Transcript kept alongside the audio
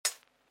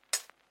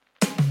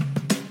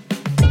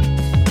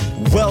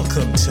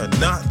Welcome to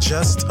Not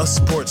Just a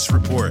Sports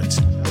Report.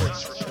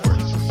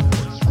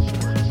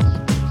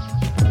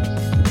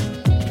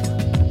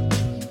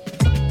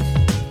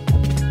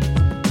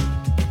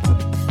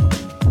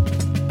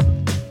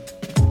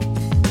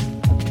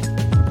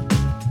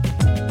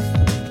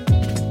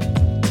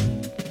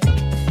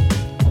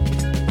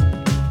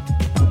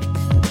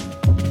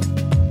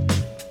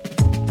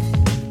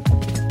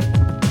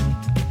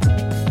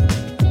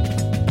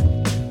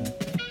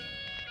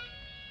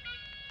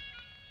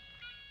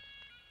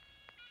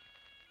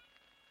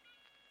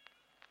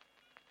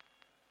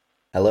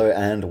 Hello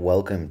and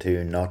welcome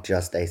to Not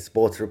Just a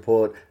Sports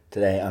Report.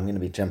 Today I'm going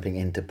to be jumping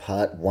into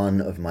part 1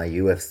 of my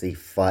UFC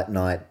Fight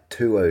Night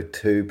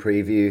 202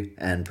 preview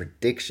and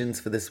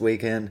predictions for this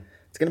weekend.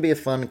 It's going to be a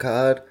fun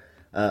card,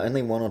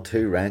 only 1 or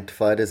 2 ranked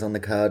fighters on the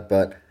card,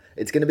 but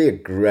it's going to be a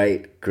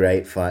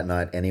great fight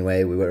night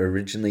anyway. We were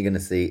originally going to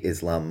see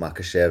Islam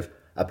Makhachev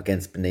up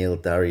against Beneil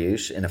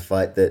Dariush in a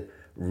fight that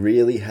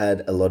really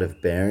had a lot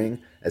of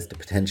bearing as to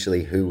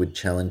potentially who would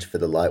challenge for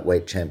the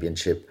lightweight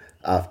championship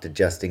after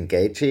Justin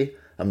Gaethje.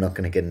 I'm not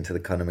going to get into the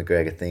Conor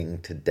McGregor thing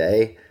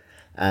today.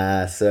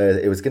 So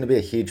it was going to be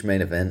a huge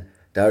main event.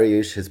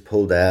 Dariush has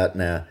pulled out.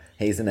 Now,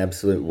 he's an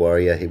absolute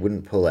warrior. He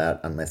wouldn't pull out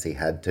unless he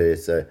had to.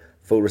 So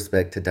full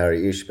respect to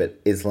Dariush.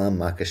 But Islam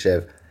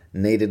Makhachev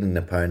needed an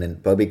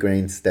opponent. Bobby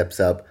Green steps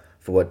up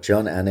for what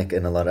John Anik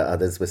and a lot of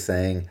others were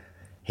saying.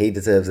 He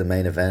deserves a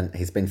main event.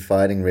 He's been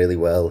fighting really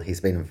well.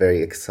 He's been a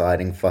very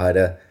exciting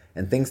fighter.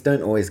 And things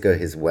don't always go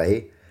his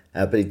way.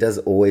 But he does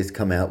always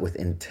come out with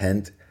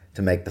intent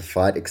to make the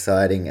fight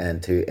exciting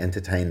and to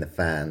entertain the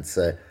fans.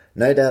 So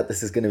no doubt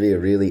this is going to be a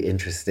really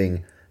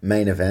interesting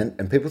main event.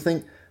 And people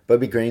think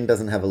Bobby Green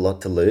doesn't have a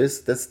lot to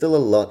lose. There's still a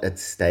lot at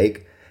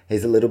stake.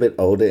 He's a little bit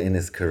older in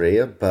his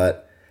career,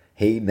 but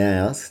he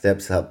now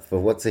steps up for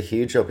what's a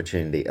huge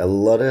opportunity. A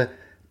lot of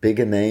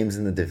bigger names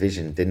in the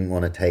division didn't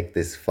want to take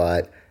this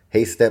fight.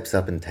 He steps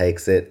up and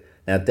takes it.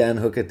 Now Dan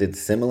Hooker did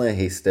similar.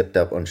 He stepped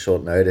up on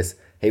short notice.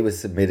 He was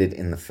submitted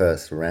in the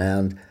first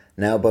round.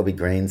 Now Bobby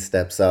Green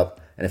steps up.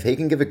 And if he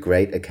can give a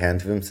great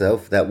account of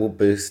himself, that will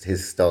boost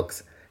his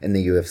stocks in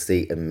the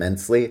UFC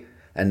immensely.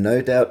 And no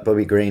doubt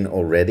Bobby Green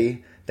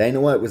already, Dana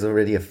White was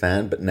already a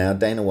fan, but now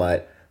Dana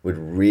White would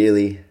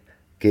really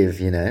give,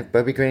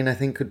 Bobby Green I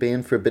think could be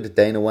in for a bit of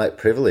Dana White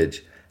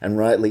privilege. And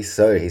rightly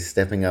so, he's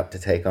stepping up to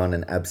take on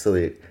an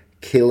absolute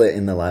killer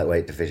in the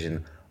lightweight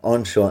division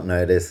on short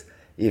notice.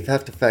 You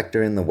have to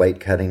factor in the weight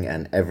cutting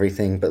and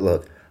everything, but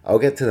look, I'll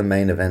get to the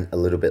main event a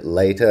little bit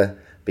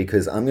later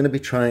because I'm going to be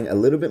trying a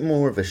little bit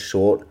more of a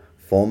short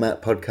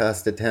format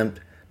podcast attempt.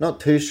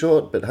 Not too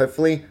short, but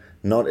hopefully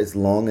not as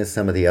long as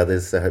some of the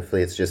others, so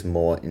hopefully it's just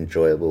more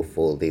enjoyable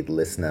for the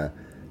listener.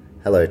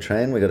 Hello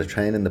train, we got a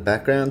train in the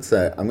background,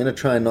 so I'm going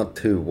to try not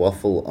to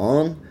waffle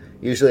on.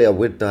 Usually I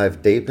would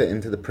dive deeper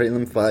into the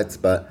prelim fights,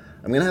 but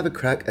I'm going to have a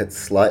crack at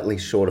slightly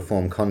shorter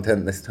form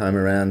content this time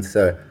around,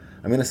 so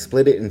I'm going to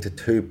split it into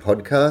 2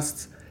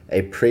 podcasts,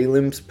 a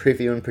prelims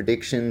preview and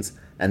predictions,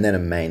 and then a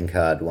main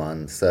card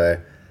one.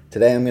 So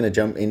today I'm going to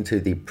jump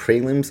into the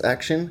prelims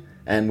action.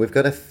 And we've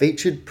got a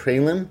featured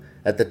prelim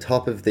at the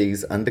top of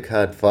these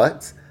undercard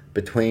fights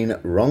between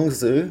Rong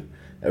Zhu,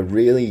 a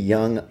really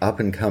young,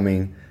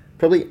 up-and-coming,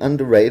 probably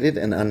underrated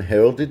and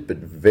unheralded, but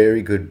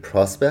very good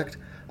prospect,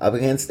 up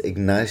against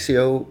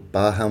Ignacio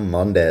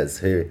Bahamondes,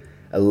 who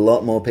a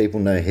lot more people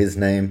know his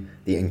name.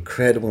 The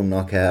incredible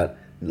knockout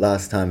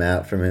last time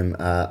out from him.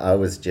 I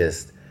was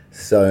just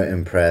so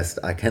impressed.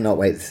 I cannot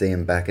wait to see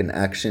him back in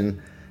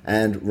action.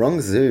 And Rong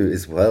Zhu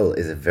as well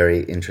is a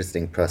very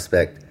interesting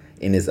prospect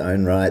in his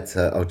own right,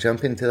 so I'll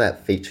jump into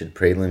that featured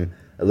prelim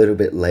a little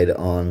bit later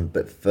on,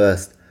 but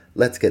first,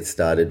 let's get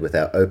started with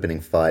our opening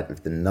fight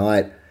of the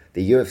night,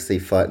 the UFC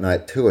Fight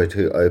Night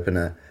 202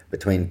 opener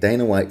between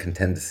Dana White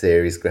Contender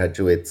Series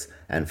graduates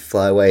and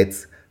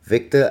flyweights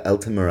Victor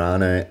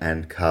Altamirano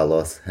and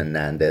Carlos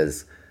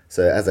Hernandez.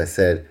 So as I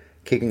said,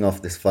 kicking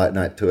off this Fight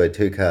Night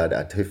 202 card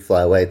are 2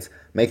 flyweights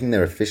making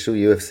their official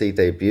UFC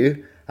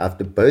debut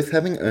after both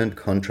having earned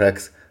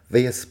contracts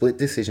via split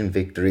decision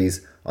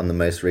victories on the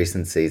most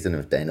recent season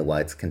of Dana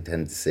White's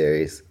Contender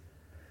Series.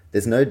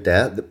 There's no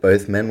doubt that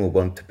both men will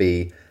want to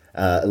be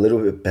a little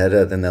bit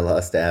better than their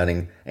last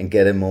outing and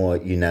get a more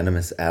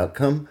unanimous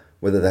outcome,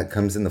 whether that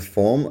comes in the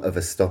form of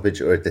a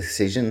stoppage or a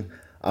decision.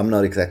 I'm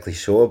not exactly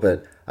sure,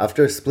 but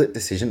after a split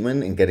decision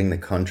win and getting the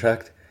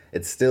contract,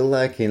 it's still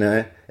like,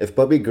 if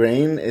Bobby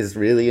Green is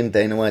really in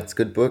Dana White's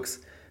good books,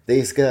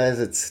 these guys,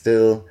 it's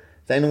still,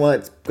 Dana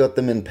White's got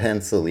them in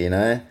pencil,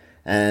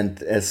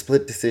 and a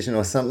split decision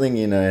or something,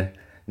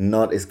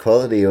 not as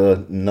quality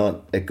or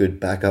not a good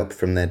backup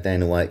from their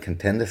Dana White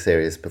Contender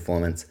Series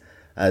performance.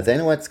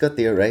 Dana White's got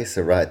the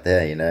eraser right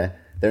there,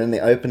 They're in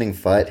the opening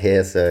fight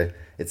here, so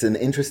it's an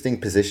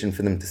interesting position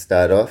for them to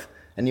start off,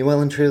 and you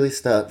well and truly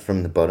start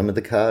from the bottom of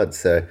the card,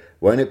 so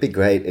won't it be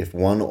great if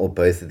one or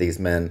both of these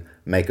men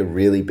make a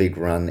really big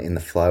run in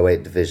the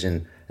flyweight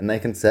division, and they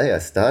can say, I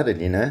started,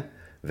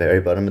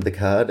 very bottom of the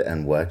card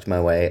and worked my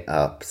way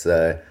up.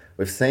 So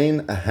we've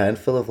seen a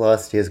handful of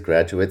last year's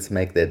graduates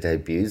make their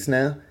debuts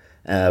now,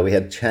 We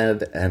had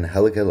Chad and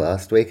Helga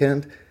last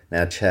weekend.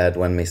 Now Chad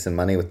won me some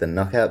money with the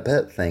knockout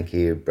bet. Thank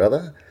you,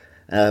 brother.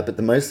 But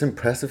the most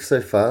impressive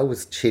so far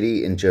was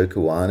Chitty and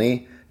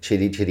Jokuani.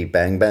 Chitty Chitty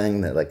Bang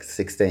Bang, that like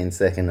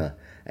 16-second or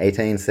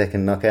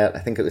 18-second knockout. I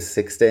think it was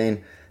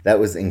 16. That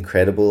was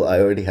incredible. I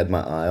already had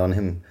my eye on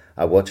him.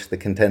 I watched the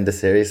Contender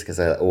Series because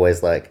I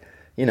always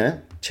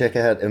check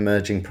out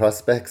emerging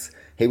prospects.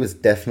 He was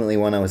definitely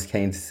one I was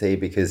keen to see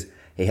because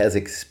he has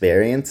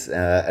experience,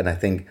 and I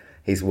think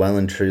he's well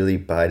and truly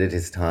bided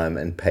his time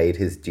and paid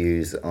his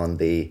dues on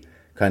the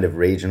kind of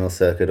regional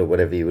circuit or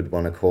whatever you would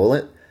want to call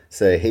it.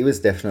 So he was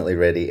definitely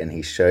ready and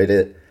he showed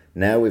it.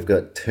 Now we've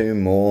got two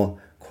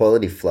more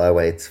quality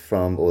flyweights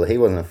he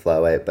wasn't a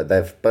flyweight, but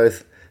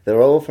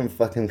they're all from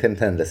fucking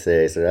Contender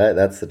Series, right?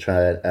 That's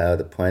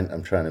the point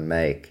I'm trying to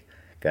make,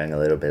 going a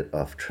little bit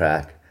off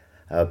track.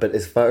 But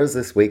as far as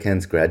this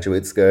weekend's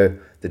graduates go,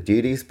 the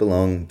duties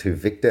belong to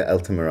Victor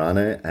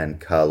Altamirano and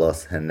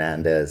Carlos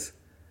Hernandez.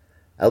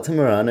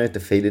 Altamirano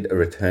defeated a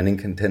returning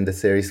Contender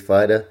Series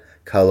fighter,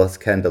 Carlos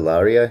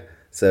Candelario.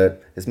 So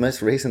his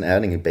most recent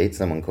outing, he beat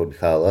someone called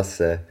Carlos.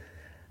 So,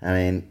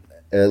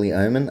 early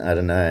omen? I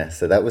don't know.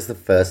 So that was the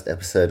first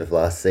episode of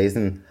last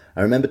season.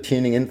 I remember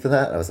tuning in for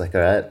that. I was like,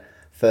 all right,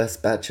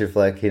 first batch of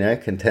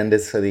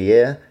contenders for the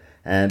year.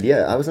 And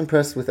yeah, I was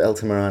impressed with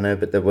Altamirano,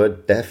 but there were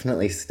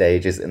definitely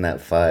stages in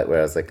that fight where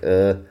I was like,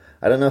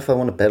 I don't know if I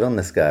want to bet on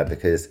this guy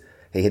because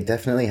he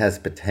definitely has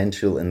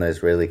potential in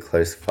those really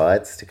close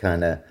fights to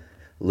kind of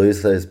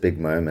lose those big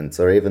moments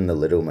or even the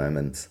little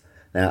moments.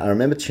 Now, I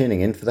remember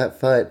tuning in for that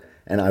fight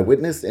and I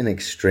witnessed an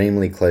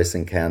extremely close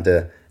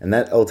encounter, and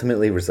that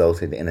ultimately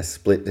resulted in a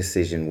split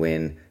decision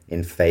win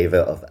in favor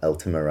of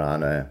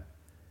Altamirano.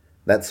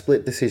 That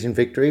split decision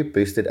victory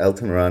boosted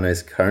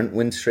Altamirano's current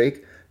win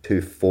streak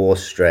to 4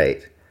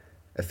 straight.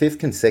 A 5th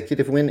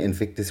consecutive win in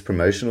Victor's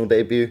promotional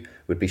debut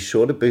would be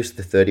sure to boost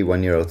the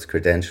 31-year-old's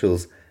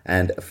credentials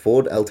and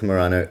afford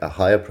Altamirano a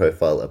higher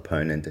profile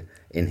opponent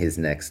in his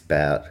next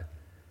bout.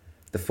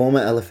 The former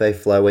LFA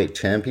flyweight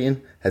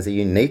champion has a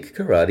unique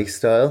karate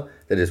style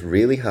that is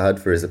really hard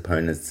for his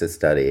opponents to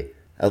study.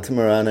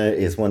 Altamirano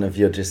is one of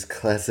your just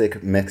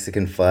classic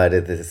Mexican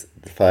fighters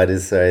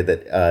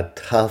that are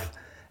tough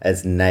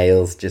as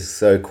nails, just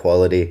so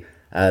quality.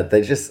 I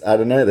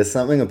don't know, there's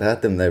something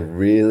about them. They're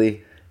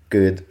really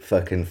good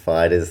fucking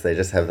fighters. They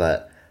just have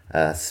that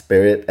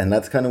spirit, and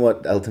that's kind of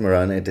what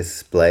Altamirano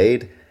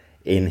displayed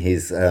in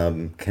his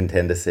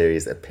Contender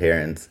Series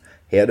appearance.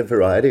 He had a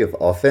variety of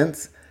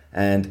offense,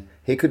 and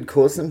he could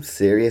cause some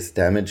serious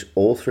damage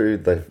all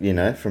through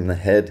from the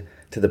head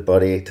to the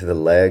body to the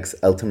legs.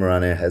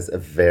 Altamirano has a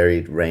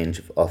varied range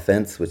of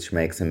offense, which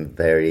makes him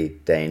very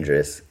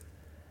dangerous.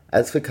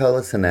 As for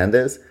Carlos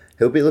Hernandez,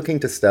 he'll be looking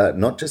to start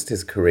not just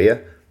his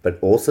career, but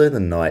also the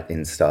night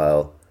in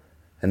style.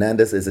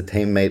 Hernandez is a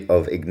teammate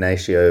of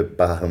Ignacio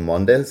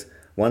Bahamondes,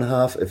 one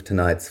half of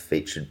tonight's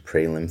featured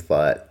prelim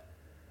fight.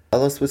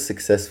 Carlos was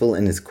successful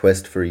in his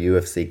quest for a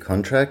UFC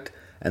contract,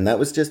 and that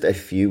was just a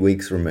few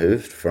weeks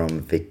removed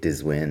from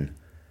Victor's win.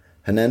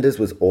 Hernandez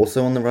was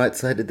also on the right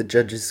side of the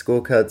judges'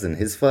 scorecards in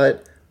his fight,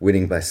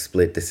 winning by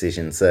split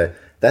decision, so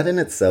that in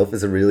itself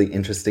is a really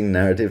interesting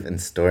narrative and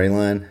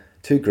storyline.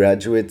 Two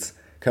graduates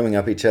coming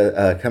up each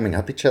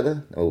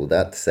other. Oh,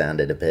 that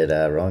sounded a bit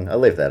wrong. I'll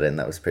leave that in.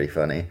 That was pretty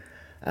funny.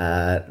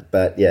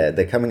 But yeah,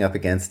 they're coming up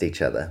against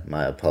each other.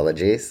 My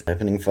apologies.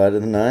 Opening fight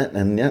of the night,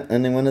 and yeah,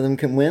 only one of them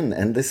can win.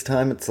 And this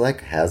time it's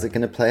like, how's it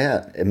going to play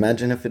out?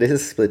 Imagine if it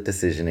is split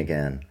decision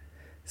again.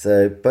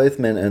 So both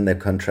men earn their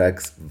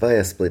contracts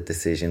via split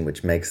decision,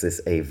 which makes this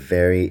a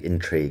very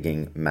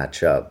intriguing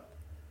matchup.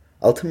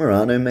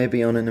 Altamirano may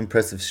be on an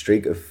impressive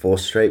streak of 4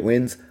 straight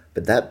wins,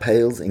 but that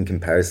pales in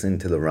comparison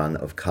to the run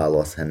of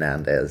Carlos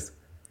Hernandez.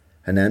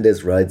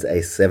 Hernandez rides a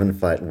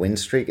 7-fight win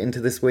streak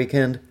into this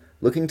weekend,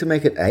 looking to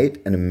make it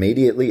 8 and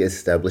immediately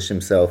establish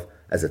himself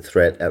as a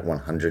threat at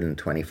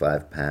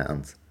 125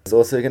 pounds. There's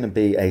also going to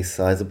be a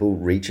sizable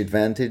reach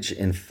advantage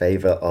in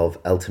favor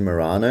of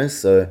Altamirano,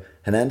 so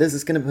Hernandez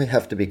is going to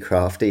have to be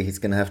crafty. He's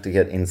going to have to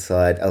get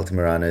inside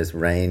Altamirano's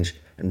range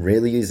and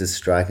really use his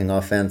striking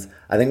offense.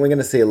 I think we're going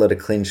to see a lot of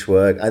clinch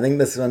work. I think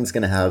this one's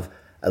going to have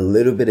a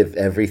little bit of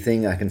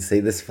everything. I can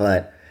see this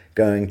fight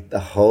going a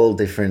whole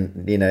different,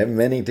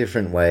 many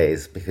different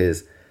ways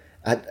because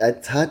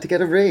it's hard to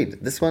get a read.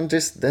 This one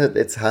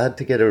it's hard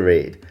to get a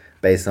read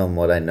based on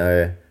what I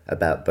know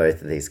about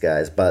both of these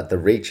guys, but the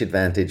reach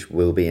advantage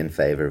will be in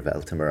favor of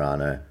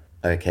Altamirano.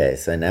 Okay,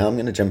 so now I'm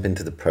going to jump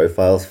into the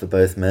profiles for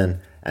both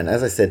men, and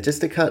as I said,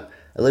 just to cut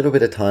a little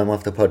bit of time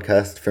off the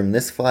podcast, from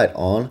this fight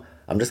on,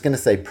 I'm just going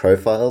to say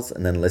profiles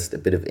and then list a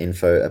bit of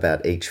info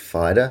about each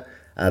fighter.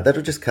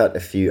 That'll just cut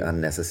a few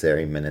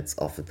unnecessary minutes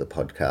off of the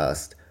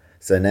podcast.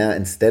 So now,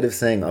 instead of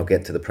saying I'll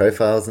get to the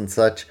profiles and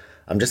such,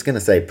 I'm just going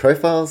to say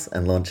profiles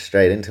and launch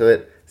straight into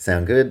it.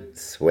 Sound good?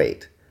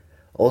 Sweet.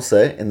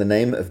 Also, in the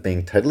name of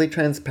being totally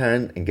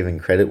transparent and giving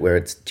credit where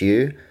it's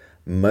due,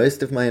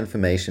 most of my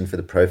information for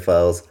the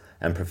profiles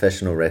and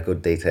professional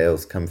record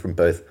details come from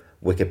both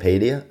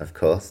Wikipedia, of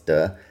course,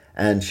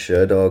 and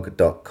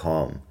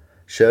Sherdog.com.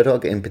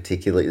 Sherdog in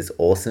particular is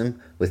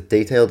awesome, with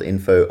detailed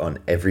info on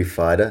every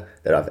fighter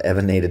that I've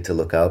ever needed to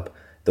look up,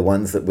 the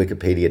ones that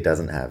Wikipedia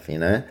doesn't have, you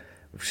know?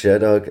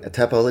 Sherdog,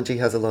 Tapology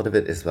has a lot of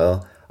it as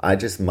well.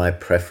 My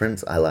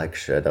preference, I like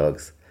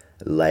Sherdog's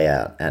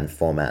layout and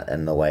format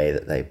and the way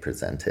that they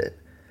present it.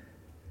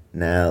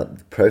 Now,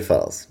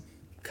 profiles.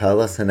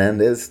 Carlos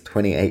Hernandez,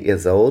 28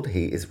 years old.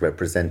 He is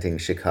representing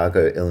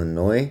Chicago,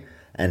 Illinois,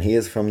 and he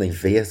is from the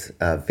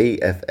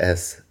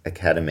VFS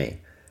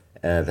Academy,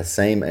 the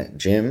same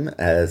gym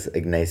as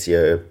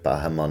Ignacio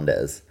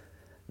Bahamondes.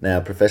 Now,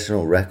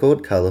 professional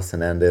record, Carlos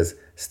Hernandez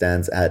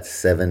stands at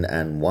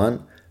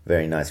 7-1.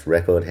 Very nice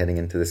record heading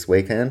into this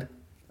weekend.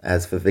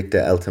 As for Victor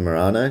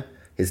Altamirano,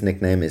 his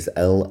nickname is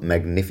El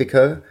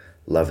Magnifico.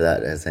 Love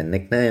that as a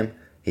nickname.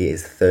 He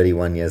is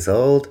 31 years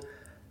old.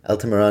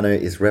 Altamirano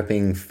is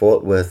repping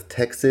Fort Worth,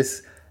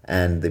 Texas,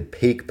 and the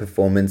Peak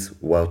Performance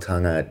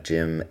Wautanga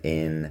Gym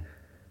in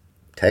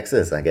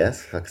Texas, I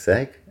guess, fuck's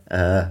sake.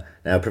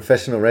 Now,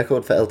 professional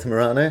record for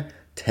Altamirano,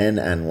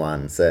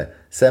 10-1. So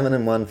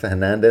 7-1 for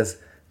Hernandez,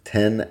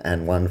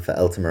 10-1 for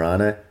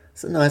Altamirano.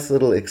 It's a nice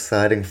little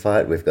exciting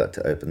fight we've got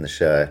to open the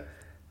show.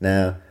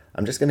 Now,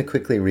 I'm just going to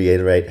quickly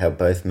reiterate how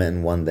both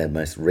men won their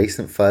most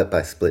recent fight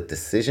by split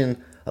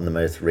decision on the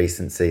most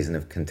recent season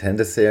of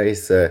Contender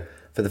Series. So,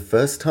 for the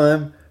first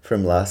time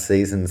from last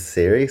season's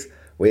series,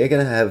 we are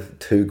going to have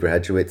two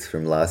graduates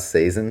from last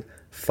season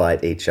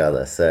fight each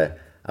other. So,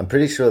 I'm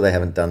pretty sure they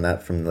haven't done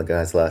that from the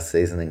guys last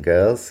season and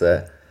girls.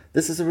 So,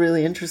 this is a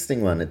really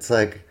interesting one. It's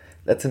like,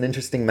 that's an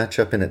interesting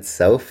matchup in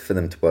itself for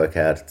them to work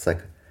out. It's like,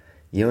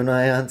 you and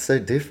I aren't so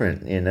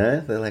different, you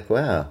know? They're like,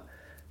 wow,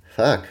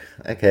 fuck,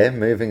 okay,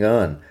 moving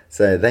on.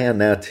 So they are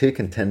now two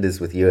contenders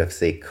with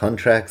UFC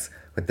contracts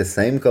with the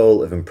same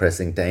goal of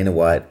impressing Dana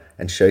White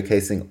and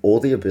showcasing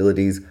all the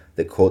abilities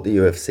that caught the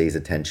UFC's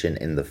attention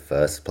in the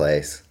first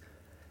place.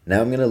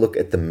 Now I'm going to look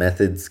at the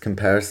methods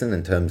comparison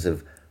in terms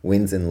of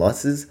wins and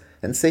losses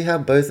and see how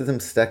both of them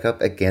stack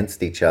up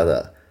against each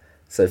other.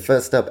 So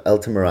first up,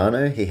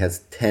 Altamirano, he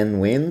has 10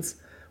 wins,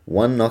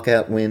 1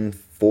 knockout win,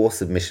 4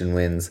 submission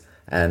wins,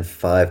 and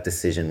 5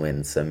 decision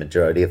wins. So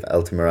majority of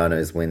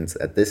Altamirano's wins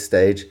at this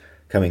stage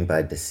coming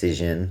by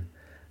decision.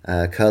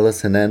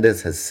 Carlos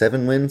Hernandez has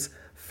 7 wins,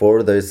 4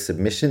 of those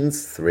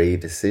submissions, 3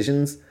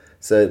 decisions.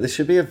 So this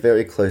should be a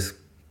very close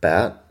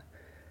bout.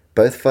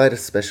 Both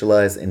fighters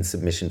specialize in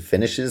submission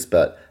finishes,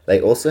 but they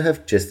also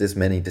have just as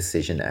many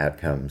decision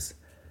outcomes.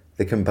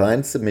 The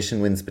combined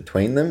submission wins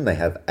between them, they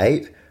have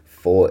 8,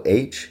 4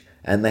 each,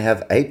 and they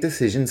have 8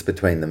 decisions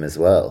between them as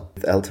well,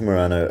 with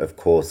Altamirano, of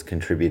course,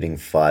 contributing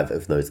 5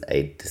 of those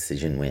 8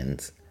 decision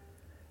wins.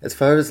 As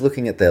far as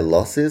looking at their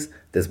losses,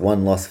 there's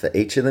 1 loss for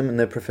each of them in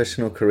their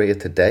professional career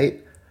to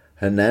date.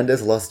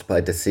 Hernandez lost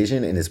by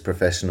decision in his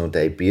professional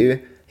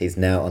debut. He's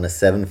now on a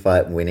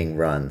 7-fight winning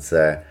run,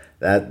 so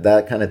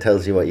that kind of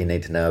tells you what you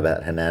need to know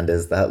about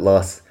Hernandez. That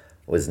loss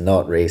was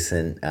not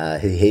recent.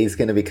 He's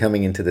going to be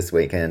coming into this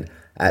weekend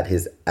at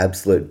his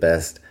absolute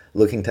best,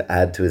 looking to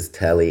add to his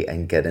tally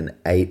and get an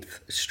 8th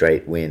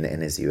straight win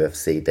in his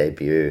UFC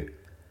debut.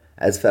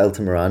 As for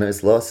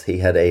Altamirano's loss, he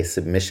had a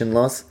submission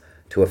loss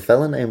to a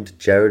fella named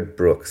Jared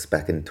Brooks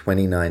back in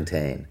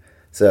 2019.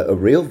 So a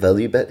real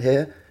value bet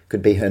here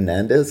could be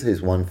Hernandez,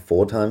 who's won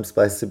 4 times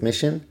by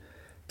submission,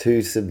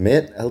 to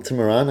submit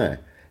Altamirano.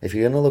 If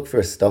you're going to look for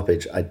a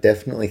stoppage, I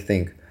definitely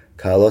think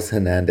Carlos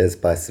Hernandez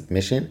by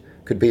submission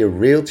could be a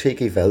real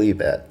cheeky value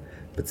bet.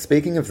 But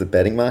speaking of the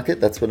betting market,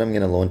 that's what I'm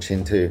going to launch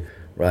into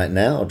right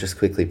now. I'll just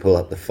quickly pull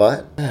up the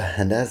fight.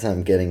 And as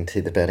I'm getting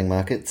to the betting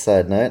market,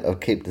 side note, I'll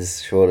keep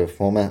this shorter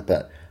format,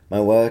 but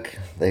my work,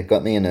 they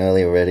got me in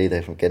early already.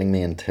 They're getting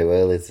me in 2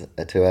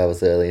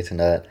 hours early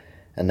tonight.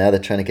 And now they're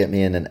trying to get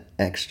me in an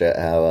extra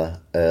hour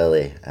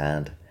early.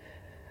 And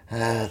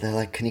they're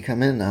like, can you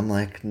come in? I'm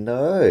like,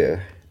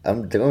 no,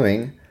 I'm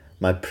doing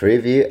my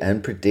preview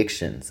and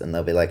predictions. And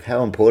they'll be like,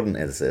 how important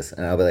is this?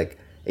 And I'll be like,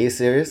 are you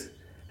serious?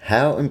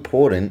 How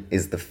important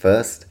is the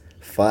first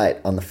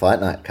fight on the fight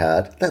night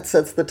card? That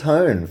sets the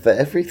tone for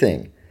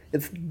everything.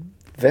 It's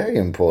very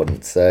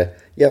important. So,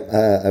 yep,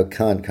 I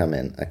can't come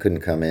in. I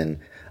couldn't come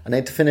in. I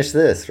need to finish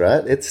this,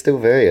 right? It's still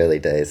very early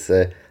days.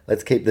 So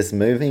let's keep this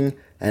moving.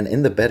 And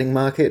in the betting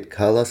market,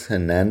 Carlos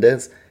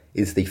Hernandez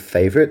is the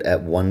favorite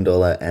at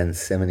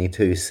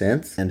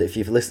 $1.72. And if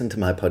you've listened to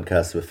my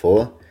podcast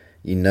before,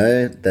 you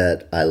know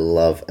that I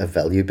love a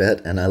value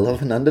bet and I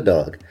love an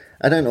underdog.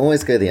 I don't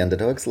always go the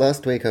underdogs.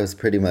 Last week I was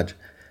pretty much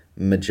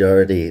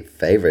majority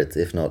favorites,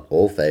 if not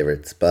all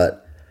favorites,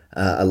 but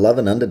I love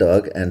an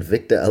underdog, and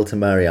Victor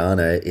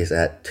Altamirano is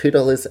at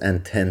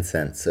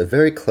 $2.10. So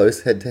very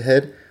close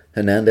head-to-head.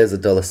 Hernandez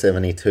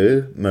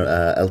 $1.72,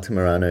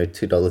 Altamirano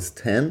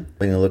 $2.10.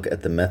 We're going to look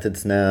at the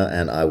methods now,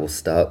 and I will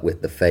start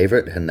with the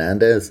favorite,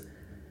 Hernandez.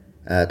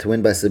 To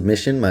win by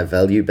submission, my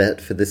value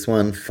bet for this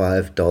one,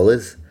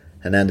 $5.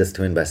 Hernandez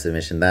to win by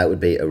submission, that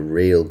would be a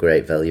real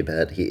great value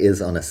bet. He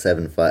is on a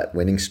 7-fight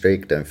winning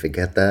streak, don't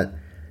forget that.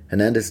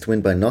 Hernandez to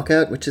win by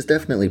knockout, which is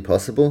definitely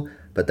possible,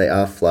 but they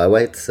are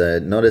flyweights, so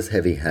not as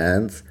heavy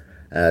hands.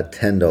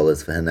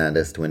 $10 for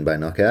Hernandez to win by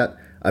knockout.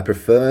 I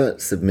prefer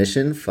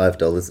submission,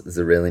 $5 is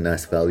a really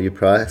nice value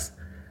price.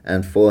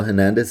 And for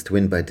Hernandez to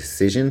win by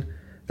decision,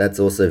 that's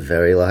also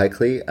very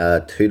likely,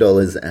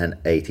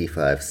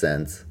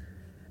 $2.85.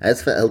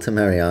 As for El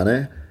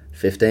Mariano,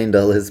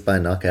 $15 by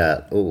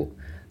knockout. Ooh,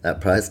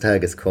 that price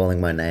tag is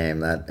calling my name.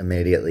 That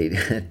immediately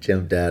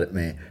jumped out at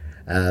me.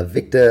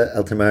 Victor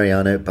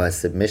Altamirano by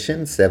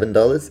submission,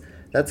 $7.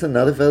 That's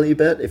another value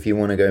bet if you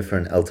want to go for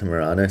an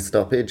Altamirano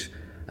stoppage.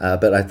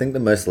 But I think the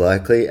most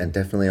likely, and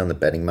definitely on the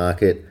betting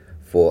market,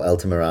 for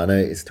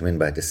Altamirano is to win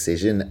by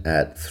decision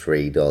at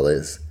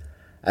 $3.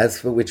 As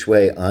for which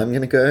way I'm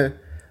going to go,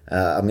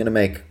 I'm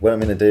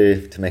going to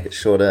do to make it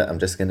shorter, I'm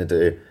just going to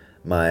do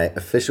my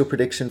official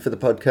prediction for the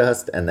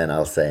podcast, and then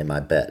I'll say my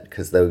bet,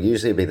 because they'll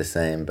usually be the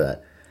same,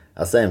 but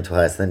I'll say them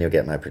twice, then you'll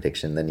get my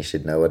prediction, then you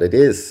should know what it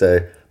is.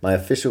 So my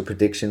official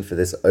prediction for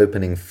this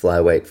opening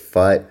flyweight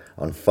fight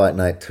on Fight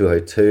Night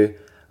 202,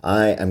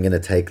 I am going to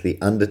take the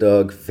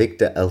underdog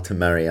Victor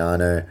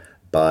Altamirano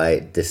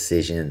by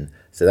decision.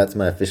 So that's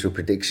my official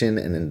prediction,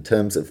 and in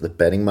terms of the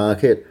betting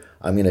market,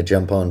 I'm going to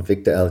jump on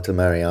Victor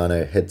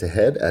Altamirano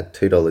head-to-head at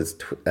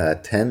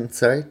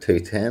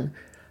 $2.10,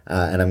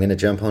 and I'm going to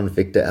jump on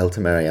Victor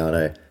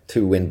Altamirano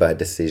to win by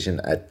decision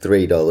at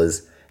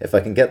 $3. If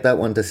I can get that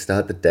one to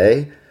start the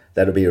day,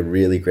 that'll be a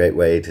really great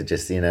way to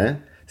just,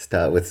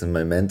 start with some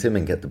momentum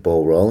and get the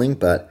ball rolling.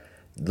 But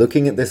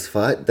looking at this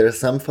fight, there are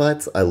some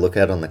fights I look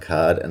at on the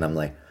card and I'm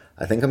like,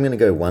 I think I'm going to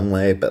go one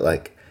way,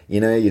 but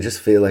you just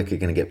feel like you're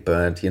going to get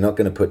burnt. You're not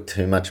going to put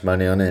too much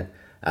money on it.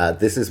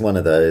 This is one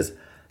of those.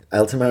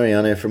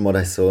 Altamirano, from what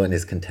I saw in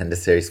his Contender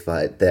Series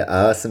fight, there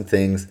are some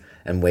things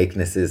and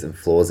weaknesses and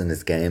flaws in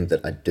his game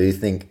that I do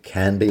think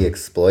can be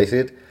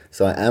exploited.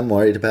 So I am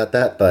worried about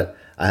that, but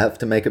I have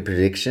to make a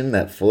prediction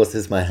that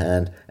forces my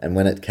hand, and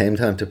when it came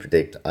time to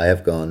predict, I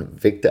have gone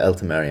Victor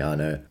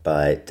Altamirano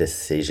by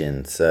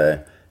decision.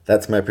 So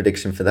that's my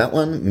prediction for that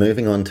one.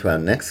 Moving on to our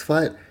next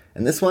fight,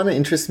 and this one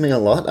interests me a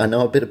lot. I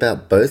know a bit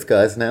about both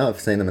guys now. I've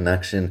seen them in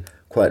action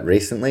quite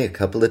recently, a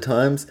couple of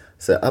times.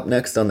 So up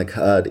next on the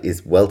card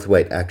is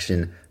welterweight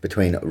action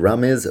between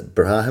Ramiz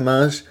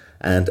Brahimaj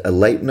and a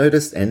late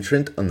notice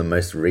entrant on the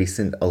most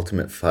recent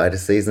Ultimate Fighter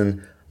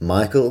season,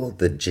 Michael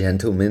the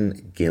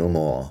Gentleman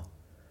Gilmore.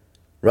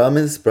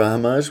 Ramiz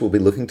Brahimaj will be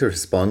looking to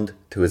respond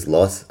to his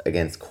loss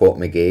against Court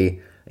McGee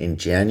in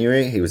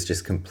January. He was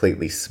just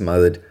completely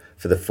smothered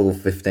for the full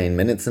 15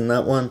 minutes in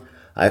that one.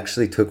 I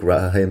actually took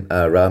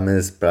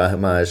Ramiz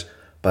Brahimaj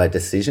by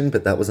decision,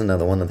 but that was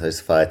another one of those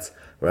fights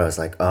where I was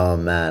like, oh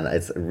man,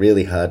 it's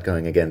really hard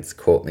going against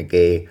Court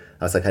McGee.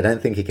 I was like, I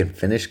don't think he can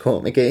finish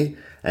Court McGee,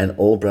 and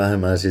all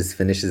Brahimaj's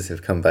finishes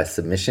have come by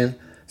submission.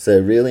 So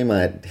really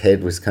my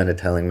head was kind of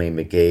telling me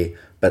McGee,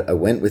 but I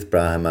went with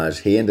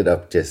Brahimaj. He ended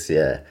up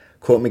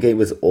Court McGee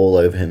was all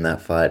over him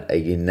that fight, a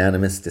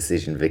unanimous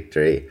decision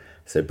victory.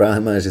 So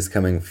Brahimaj is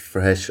coming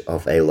fresh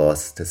off a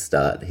loss to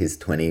start his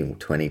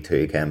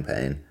 2022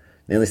 campaign.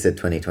 Nearly said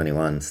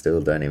 2021,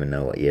 still don't even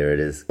know what year it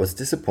is. I was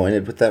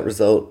disappointed with that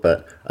result,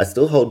 but I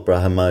still hold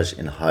Brahimaj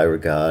in high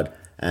regard,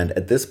 and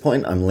at this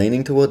point I'm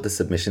leaning toward the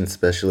submission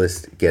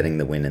specialist getting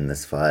the win in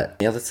this fight.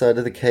 The other side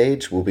of the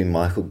cage will be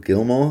Michael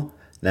Gilmore.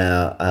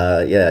 Now,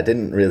 I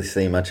didn't really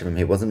see much of him.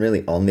 He wasn't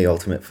really on The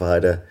Ultimate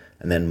Fighter,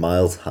 and then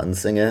Miles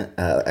Hunsinger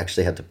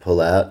actually had to pull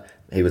out.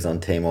 He was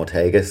on Team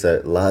Ortega,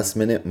 so last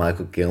minute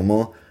Michael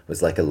Gilmore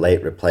was like a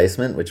late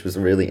replacement, which was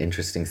a really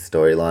interesting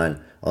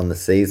storyline on the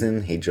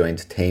season. He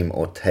joined Team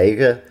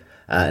Ortega,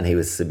 and he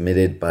was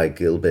submitted by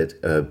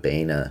Gilbert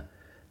Urbina.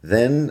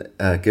 Then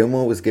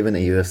Gilmore was given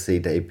a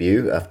UFC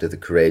debut after the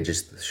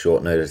courageous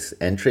short notice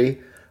entry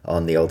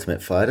on The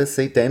Ultimate Fighter.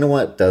 See, Dana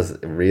White does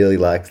really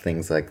like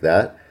things like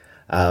that.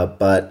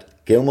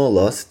 But Gilmore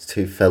lost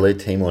to fellow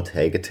Team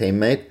Ortega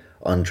teammate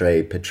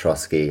Andre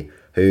Petrosky,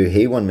 who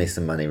he won me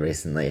some money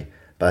recently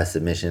by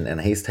submission, and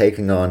he's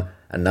taking on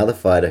another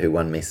fighter who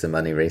won me some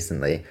money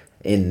recently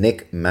in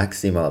Nick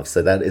Maximov.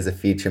 So that is a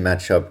future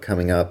matchup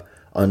coming up.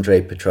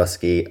 Andre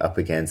Petrosky up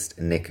against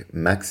Nick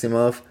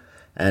Maximov.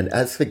 And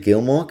as for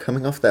Gilmore,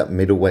 coming off that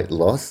middleweight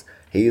loss,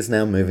 he is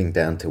now moving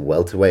down to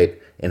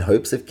welterweight in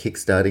hopes of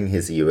kickstarting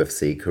his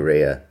UFC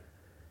career.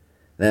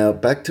 Now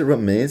back to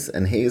Ramiz,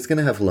 and he is going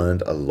to have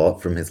learned a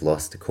lot from his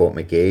loss to Court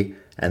McGee,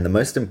 and the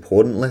most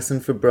important lesson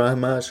for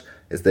Brahimaj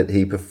is that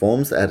he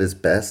performs at his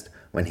best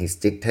when he's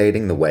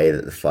dictating the way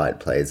that the fight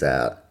plays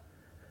out.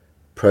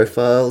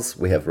 Profiles,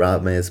 we have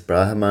Ramiz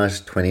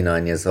Brahimaj,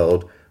 29 years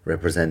old,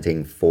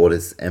 representing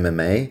Fortis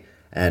MMA,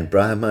 and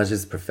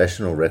Brahimaj's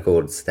professional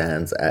record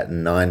stands at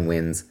 9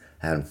 wins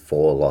and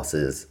 4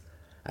 losses.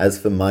 As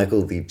for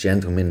Michael the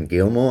Gentleman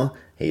Gilmore,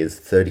 he is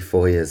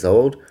 34 years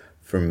old,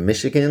 from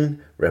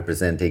Michigan,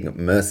 representing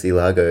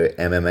Murcielago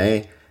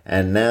MMA,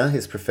 and now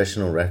his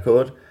professional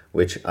record,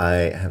 which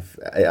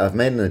I've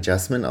made an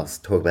adjustment, I'll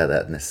talk about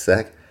that in a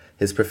sec.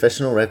 His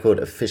professional record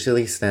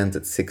officially stands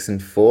at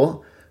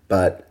 6-4,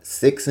 but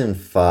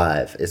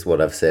 6-5 is what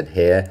I've said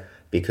here,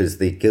 because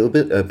the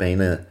Gilbert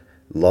Urbina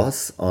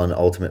loss on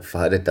Ultimate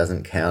Fighter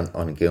doesn't count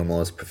on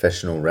Gilmore's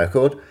professional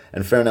record,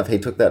 and fair enough, he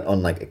took that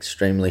on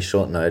extremely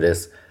short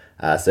notice.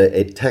 So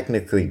it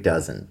technically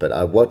doesn't, but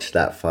I watched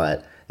that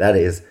fight. That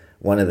is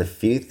one of the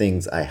few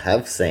things I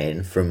have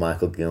seen from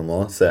Michael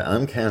Gilmore, so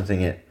I'm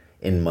counting it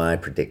in my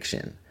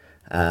prediction.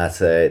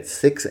 So it's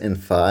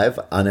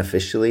 6-5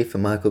 unofficially for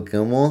Michael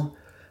Gilmore,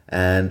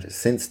 and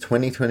since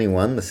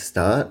 2021, the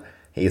start,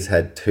 he's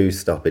had 2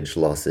 stoppage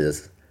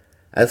losses.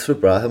 As for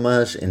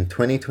Brahimaj, in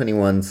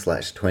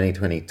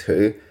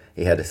 2021/2022,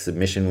 he had a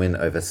submission win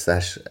over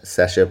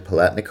Sasha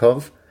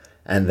Palatnikov,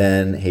 and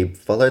then he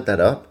followed that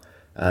up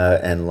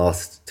and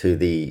lost to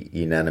the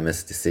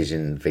unanimous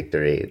decision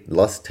victory.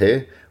 Lost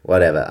to?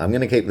 Whatever. I'm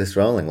going to keep this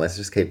rolling. Let's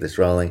just keep this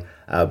rolling.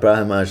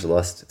 Brahimaj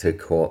lost to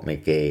Court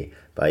McGee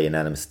by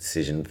unanimous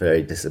decision.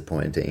 Very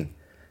disappointing.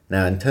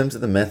 Now, in terms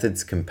of the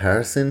methods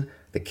comparison,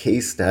 the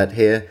key stat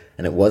here,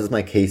 and it was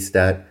my key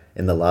stat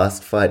in the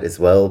last fight as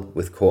well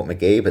with Court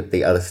McGee, but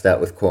the other stat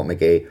with Court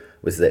McGee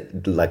was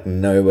that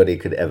nobody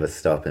could ever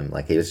stop him.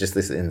 He was just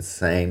this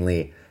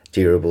insanely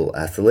durable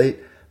athlete.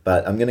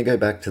 But I'm going to go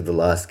back to the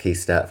last key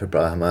stat for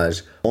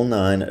Brahimaj. All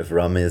 9 of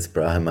Ramiz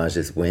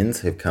Brahimaj's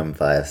wins have come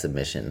via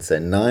submission. So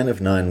 9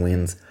 of 9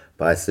 wins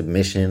by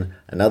submission.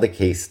 Another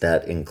key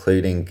stat,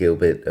 including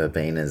Gilbert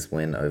Urbina's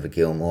win over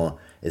Gilmore,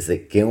 is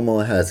that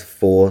Gilmore has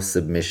 4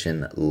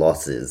 submission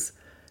losses.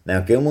 Now,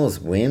 Gilmore's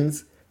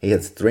wins, he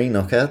has 3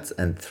 knockouts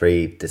and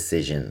 3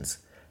 decisions.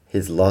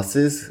 His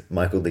losses,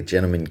 Michael the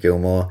Gentleman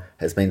Gilmore,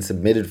 has been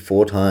submitted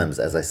 4 times,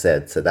 as I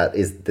said. So that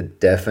is the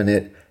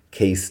definite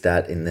key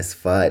stat in this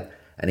fight.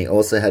 And he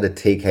also had a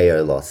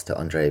TKO loss to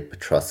Andrei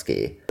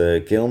Petrosky. So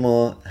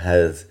Gilmore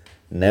has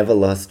never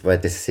lost by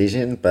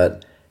decision,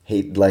 but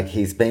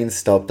he's been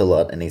stopped a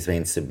lot and he's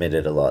been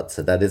submitted a lot.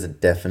 So that is a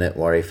definite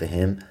worry for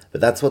him.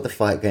 But that's what the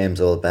fight game's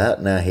all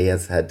about. Now he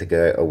has had to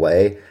go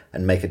away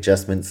and make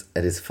adjustments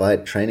at his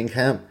fight training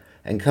camp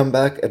and come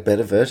back a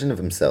better version of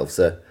himself.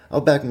 So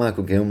I'll back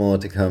Michael Gilmore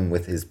to come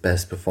with his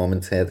best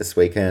performance here this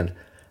weekend.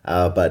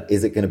 But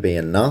is it going to be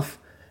enough?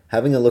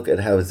 Having a look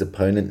at how his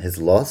opponent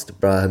has lost,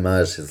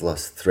 Brahimaj has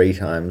lost 3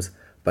 times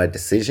by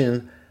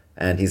decision,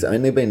 and he's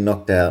only been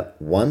knocked out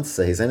once,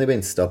 so he's only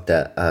been stopped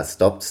once,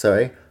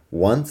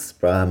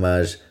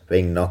 Brahimaj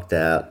being knocked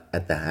out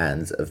at the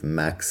hands of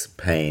Max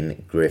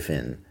Payne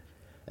Griffin.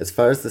 As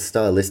far as the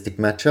stylistic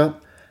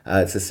matchup,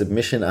 it's a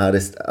submission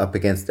artist up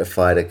against a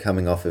fighter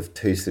coming off of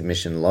 2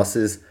 submission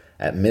losses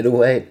at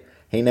middleweight.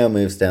 He now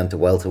moves down to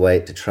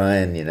welterweight to try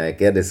and,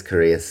 get his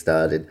career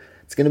started.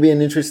 It's going to be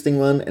an interesting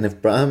one, and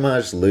if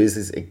Brahimaj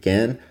loses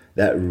again,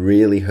 that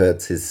really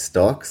hurts his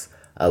stocks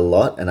a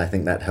lot, and I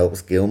think that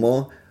helps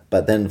Gilmore.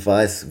 But then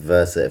vice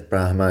versa, if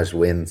Brahimaj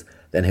wins,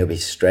 then he'll be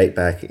straight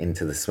back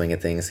into the swing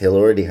of things. He'll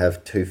already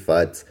have 2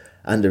 fights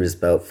under his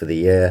belt for the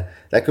year.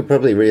 That could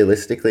probably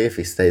realistically, if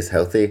he stays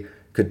healthy,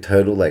 could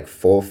total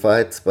 4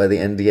 fights by the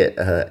end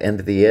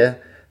of the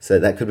year. So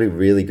that could be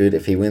really good.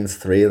 If he wins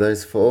 3 of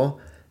those 4,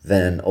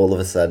 then all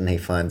of a sudden he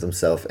finds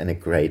himself in a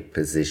great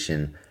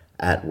position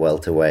at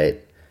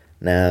welterweight.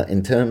 Now,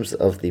 in terms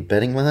of the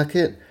betting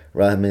market,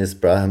 Ramiz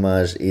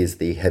Brahimaj is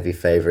the heavy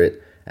favourite,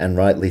 and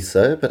rightly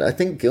so, but I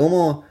think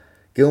Gilmore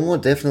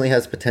definitely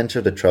has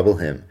potential to trouble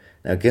him.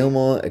 Now,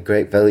 Gilmore, a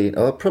great value,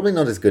 probably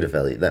not as good a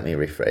value, let me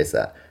rephrase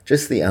that.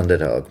 Just the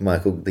underdog,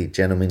 Michael the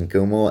Gentleman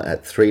Gilmore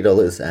at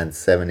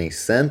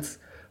 $3.70,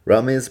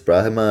 Ramiz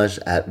Brahimaj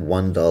at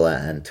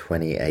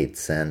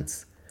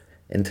 $1.28.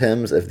 In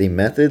terms of the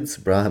methods,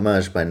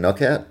 Brahimaj by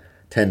knockout,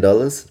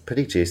 $10,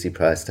 pretty juicy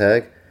price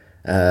tag.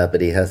 But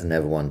he has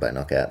never won by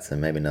knockout, so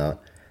maybe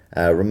not.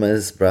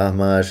 Ramiz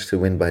Brahimaj to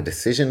win by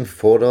decision,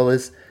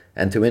 $4,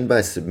 and to win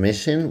by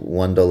submission,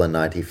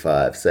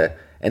 $1.95. So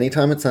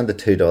anytime it's under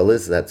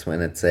 $2, that's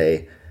when it's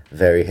a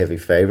very heavy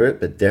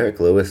favourite. But Derek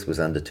Lewis was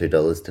under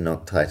 $2 to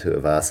knock Taito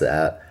Ivasa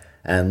out,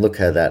 and look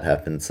how that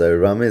happened. So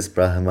Ramiz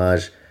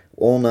Brahimaj,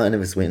 all 9 of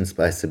his wins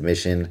by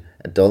submission,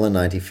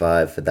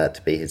 $1.95 for that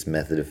to be his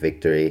method of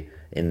victory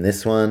in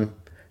this one.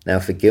 Now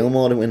for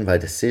Gilmore to win by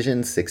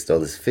decision,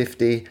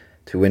 $6.50.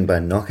 To win by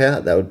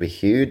knockout, that would be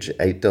huge,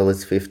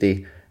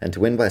 $8.50, and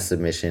to win by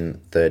submission,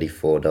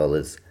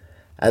 $34.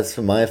 As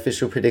for my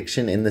official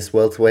prediction in this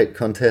welterweight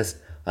contest,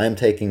 I am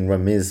taking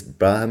Ramiz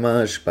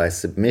Brahimaj by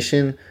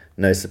submission,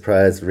 no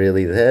surprise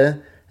really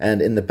there,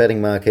 and in the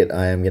betting market,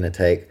 I am going to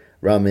take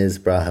Ramiz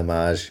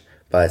Brahimaj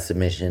by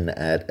submission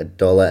at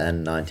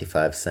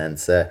 $1.95.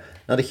 So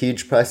not a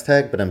huge price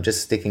tag, but I'm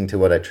just sticking to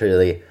what I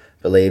truly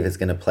believe is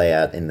going to play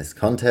out in this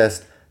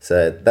contest.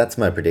 So that's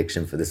my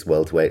prediction for this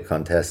welterweight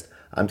contest.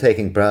 I'm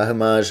taking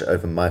Brahimaj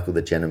over Michael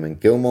the Gentleman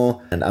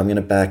Gilmore, and I'm going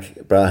to back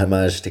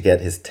Brahimaj to get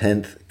his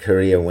 10th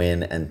career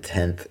win and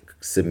 10th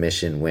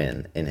submission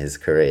win in his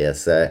career.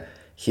 So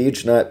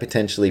huge night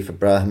potentially for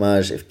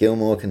Brahimaj. If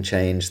Gilmore can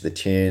change the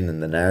tune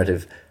and the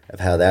narrative of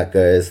how that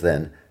goes,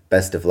 then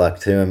best of luck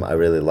to him. I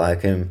really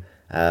like him.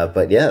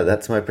 But yeah,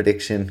 that's my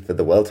prediction for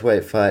the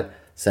welterweight fight.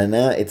 So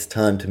now it's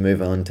time to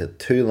move on to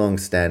 2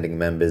 long-standing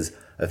members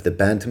of the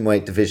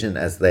bantamweight division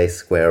as they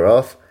square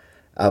off.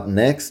 Up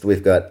next,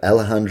 we've got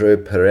Alejandro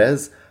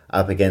Perez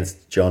up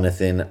against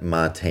Jonathan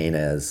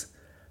Martinez.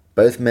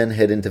 Both men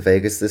head into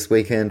Vegas this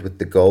weekend with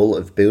the goal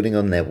of building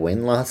on their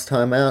win last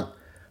time out.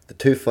 The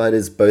two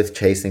fighters both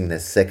chasing their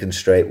second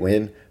straight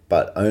win,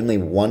 but only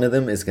one of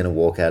them is going to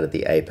walk out of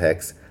the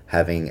apex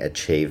having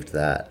achieved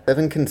that.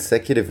 7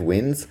 consecutive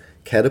wins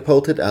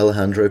catapulted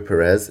Alejandro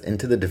Perez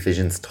into the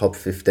division's top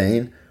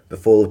 15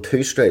 before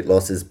 2 straight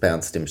losses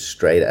bounced him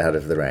straight out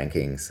of the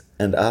rankings.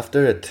 And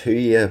after a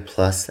 2-year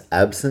plus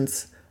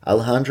absence,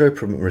 Alejandro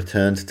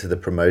returned to the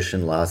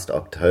promotion last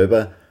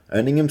October,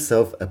 earning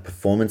himself a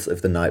Performance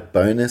of the Night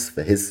bonus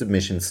for his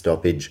submission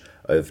stoppage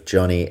of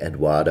Johnny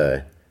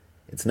Eduardo.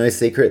 It's no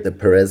secret that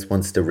Perez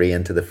wants to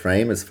re-enter the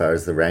frame as far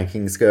as the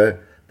rankings go,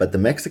 but the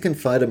Mexican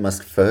fighter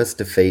must first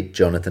defeat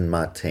Jonathan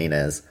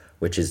Martinez,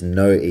 which is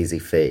no easy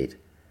feat.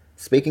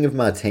 Speaking of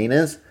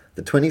Martinez,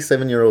 the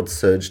 27-year-old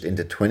surged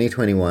into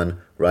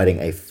 2021 riding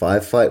a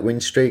 5-fight win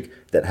streak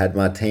that had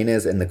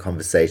Martinez in the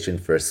conversation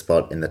for a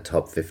spot in the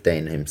top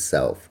 15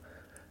 himself.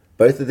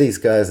 Both of these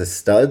guys are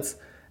studs.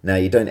 Now,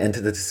 you don't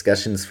enter the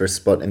discussions for a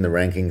spot in the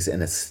rankings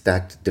in a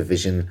stacked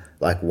division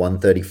like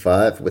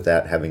 135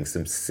 without having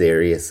some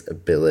serious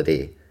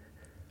ability.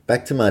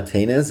 Back to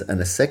Martinez, and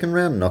a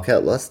second-round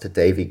knockout loss to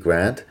Davey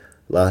Grant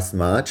last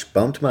March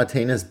bumped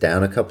Martinez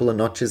down a couple of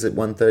notches at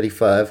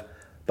 135,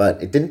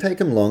 but it didn't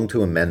take him long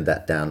to amend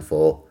that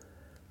downfall.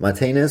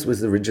 Martinez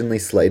was originally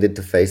slated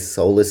to face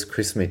soulless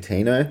Chris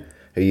Mutino,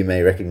 who you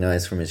may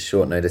recognize from his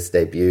short-notice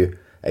debut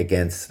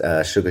against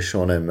Sugar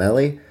Sean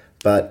O'Malley,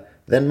 but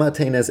then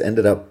Martinez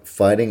ended up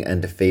fighting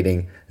and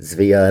defeating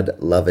Zviad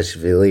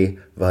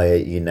Lavashvili via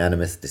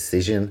unanimous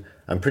decision.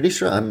 I'm pretty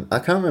sure, I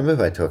can't remember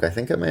who I took. I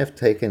think I may have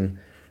taken,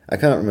 I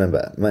can't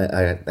remember.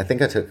 I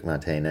think I took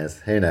Martinez.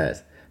 Who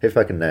knows? Who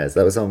fucking knows?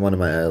 That was on one of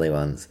my early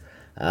ones.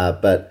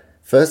 But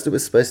first it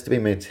was supposed to be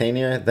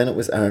Moutinho, then it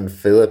was Aaron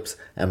Phillips,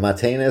 and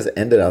Martinez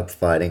ended up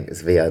fighting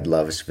Zviad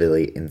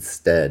Lavashvili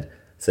instead.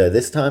 So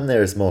this time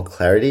there is more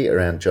clarity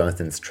around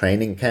Jonathan's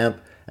training camp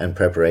and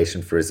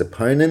preparation for his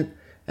opponent,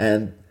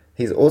 and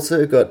he's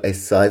also got a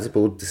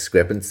sizable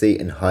discrepancy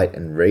in height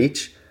and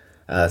reach.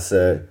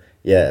 So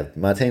yeah,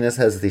 Martinez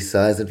has the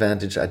size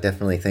advantage. I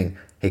definitely think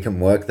he can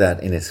work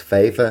that in his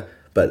favor,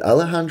 but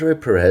Alejandro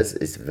Perez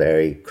is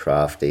very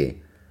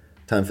crafty.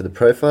 Time for the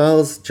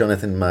profiles.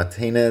 Jonathan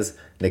Martinez,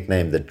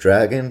 nicknamed the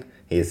Dragon.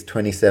 He is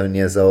 27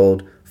 years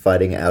old,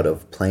 fighting out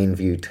of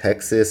Plainview,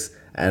 Texas,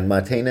 and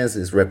Martinez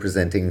is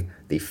representing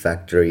the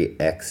Factory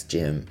X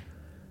Gym.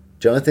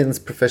 Jonathan's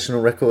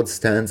professional record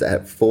stands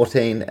at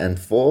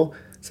 14-4,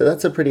 so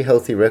that's a pretty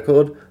healthy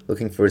record,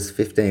 looking for his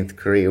 15th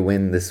career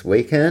win this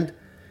weekend.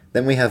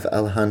 Then we have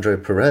Alejandro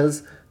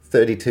Perez,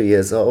 32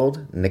 years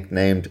old,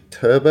 nicknamed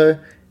Turbo.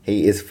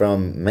 He is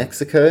from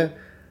Mexico.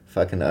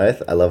 Fucking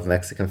oath, I love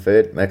Mexican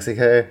food.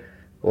 Mexico,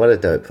 what a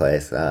dope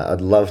place.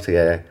 I'd love to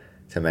go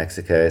to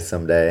Mexico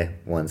someday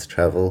once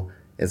travel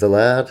is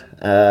allowed.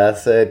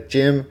 So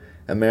gym,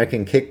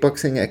 American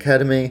Kickboxing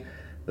Academy,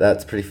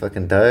 that's pretty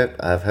fucking dope.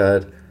 I've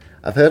heard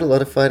a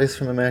lot of fighters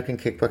from American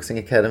Kickboxing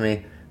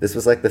Academy. This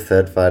was like the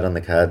third fight on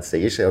the card, so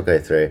usually I'll go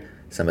through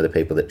some of the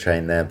people that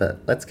train there,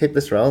 but let's keep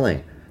this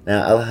rolling.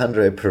 Now,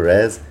 Alejandro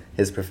Perez,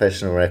 his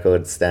professional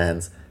record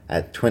stands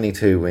at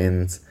 22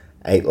 wins,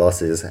 8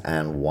 losses,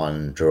 and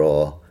 1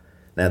 draw.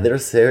 Now, there are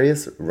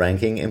serious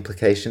ranking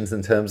implications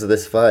in terms of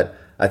this fight.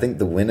 I think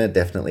the winner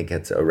definitely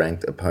gets a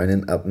ranked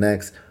opponent up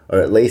next, or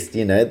at least,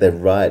 they're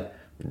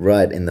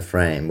right in the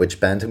frame, which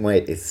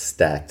bantamweight is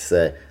stacked.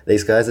 So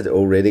these guys are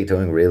already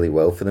doing really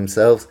well for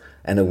themselves,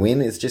 and a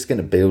win is just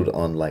going to build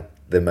on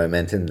the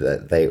momentum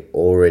that they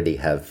already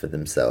have for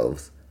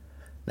themselves.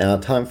 Now,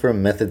 time for a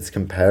methods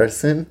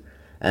comparison,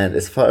 and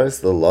as far as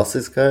the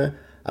losses go,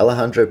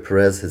 Alejandro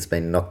Perez has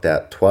been knocked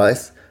out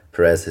twice.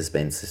 Perez has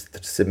been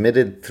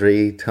submitted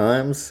 3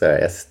 times.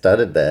 Sorry, I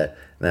stuttered there,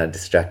 and I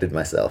distracted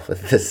myself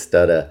with the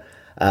stutter.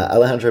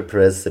 Alejandro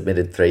Perez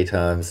submitted 3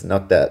 times,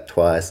 knocked out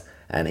twice,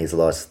 and he's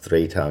lost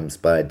 3 times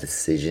by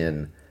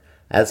decision.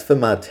 As for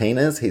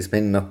Martinez, he's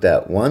been knocked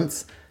out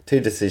once, 2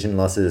 decision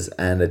losses,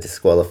 and a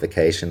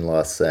disqualification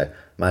loss. So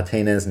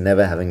Martinez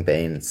never having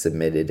been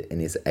submitted in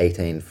his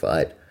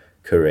 18-fight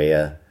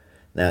career.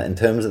 Now, in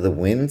terms of the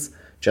wins,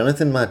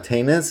 Jonathan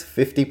Martinez,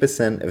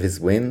 50% of his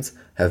wins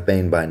have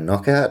been by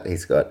knockout.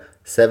 He's got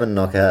 7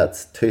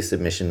 knockouts, 2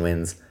 submission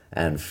wins,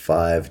 and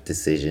 5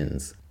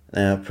 decisions.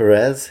 Now,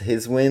 Perez,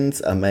 his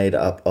wins are made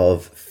up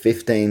of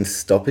 15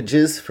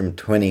 stoppages from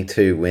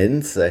 22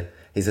 wins, so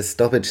he's a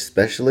stoppage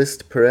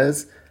specialist,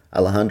 Perez.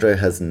 Alejandro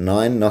has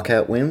 9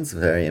 knockout wins,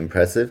 very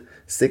impressive,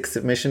 6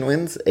 submission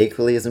wins,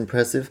 equally as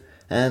impressive,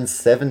 and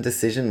 7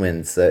 decision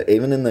wins. So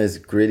even in those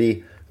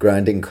gritty,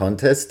 grinding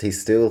contests, he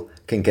still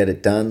can get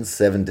it done.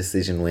 7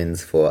 decision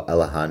wins for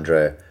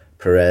Alejandro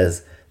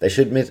Perez. They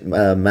should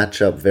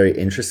match up very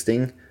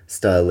interestingly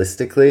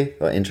stylistically.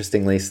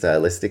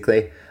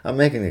 I'm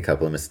making a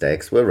couple of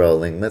mistakes. We're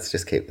rolling. Let's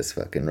just keep this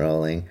fucking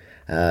rolling.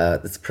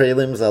 It's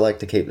prelims. I like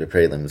to keep the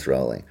prelims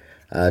rolling.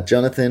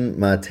 Jonathan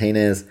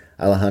Martinez,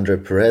 Alejandro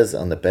Perez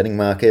on the betting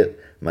market.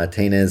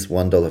 Martinez,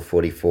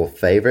 $1.44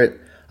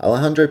 favorite.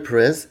 Alejandro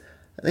Perez,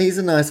 he's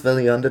a nice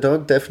value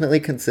underdog.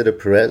 Definitely consider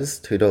Perez,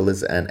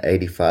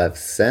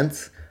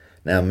 $2.85.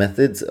 Now,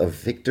 methods of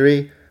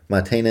victory.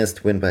 Martinez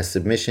to win by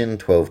submission,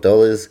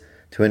 $12.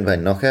 to win by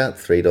knockout,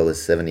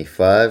 $3.75.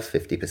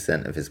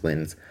 50% of his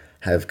wins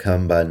have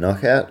come by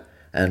knockout.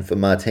 And for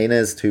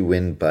Martinez to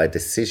win by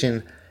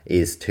decision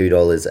is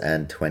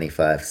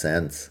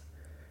 $2.25.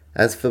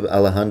 As for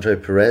Alejandro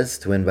Perez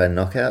to win by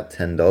knockout,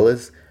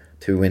 $10.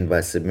 To win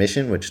by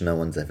submission, which no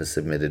one's ever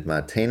submitted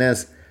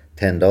Martinez,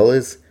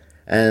 $10.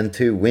 And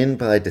to win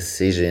by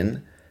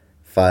decision,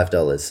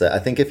 $5. So I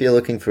think if you're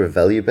looking for a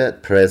value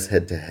bet, Perez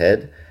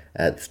head-to-head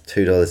at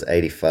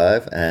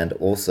 $2.85. And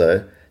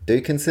also,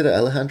 do consider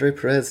Alejandro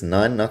Perez,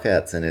 9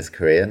 knockouts in his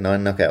career,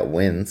 9 knockout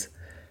wins.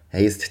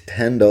 He's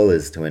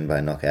 $10 to win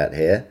by knockout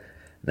here.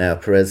 Now,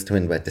 Perez to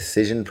win by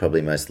decision,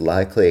 probably most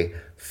likely,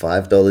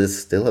 $5,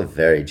 still a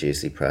very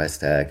juicy price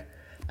tag.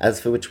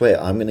 As for which way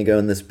I'm going to go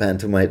in this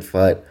bantamweight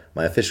fight,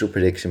 my official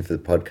prediction for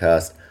the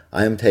podcast,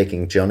 I am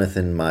taking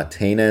Jonathan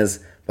Martinez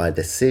by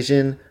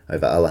decision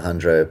over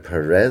Alejandro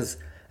Perez.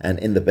 And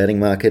in the betting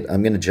market,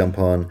 I'm going to jump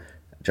on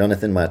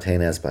Jonathan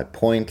Martinez by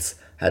points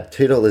at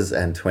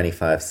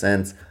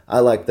 $2.25. I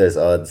like those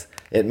odds.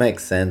 It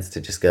makes sense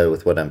to just go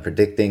with what I'm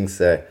predicting.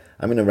 So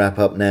I'm going to wrap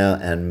up now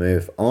and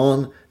move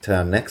on to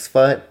our next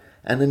fight.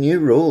 And a new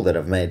rule that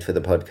I've made for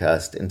the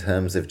podcast in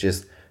terms of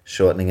just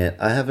shortening it.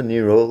 I have a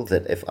new rule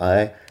that if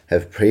I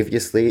have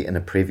previously in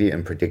a preview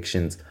and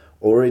predictions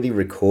already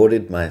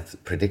recorded my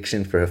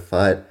prediction for a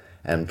fight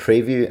and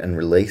preview and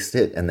released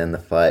it, and then the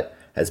fight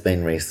has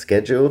been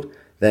rescheduled,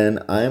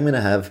 then I am going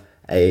to have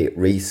a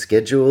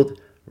rescheduled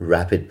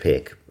rapid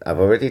pick. I've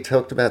already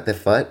talked about the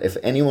fight. If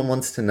anyone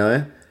wants to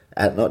know,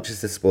 at Not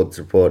Just a Sports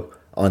Report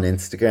on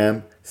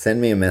Instagram,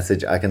 send me a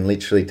message. I can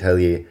literally tell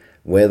you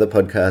where the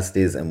podcast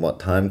is and what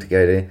time to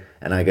go to,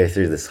 and I go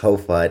through this whole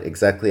fight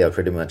exactly. I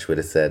pretty much would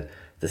have said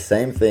the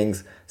same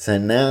things. So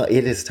now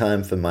it is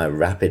time for my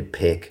rapid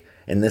pick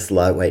in this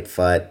lightweight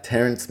fight.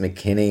 Terrence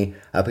McKinney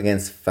up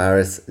against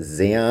Fares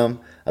Ziam.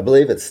 I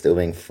believe it's still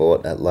being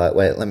fought at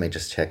lightweight. Let me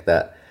just check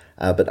that.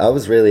 But I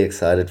was really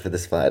excited for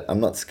this fight.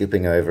 I'm not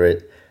skipping over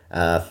it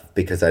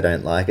because I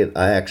don't like it.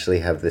 I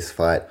actually have this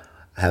fight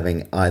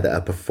having either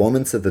a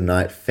performance of the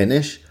night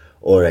finish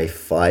or a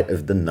fight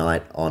of the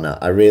night honor.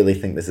 I really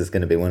think this is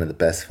going to be one of the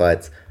best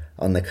fights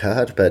on the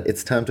card, but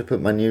it's time to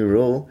put my new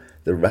rule,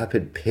 the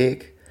rapid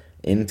pick,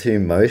 into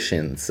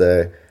motion.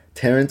 So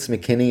Terrence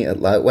McKinney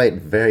at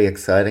lightweight, very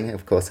exciting.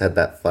 Of course, had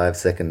that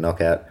 5-second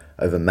knockout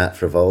over Matt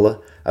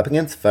Frivola up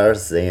against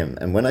Fares Ziam.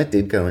 And when I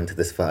did go into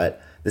this fight,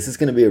 this is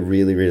going to be a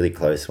really, really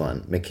close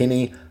one.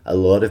 McKinney, a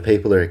lot of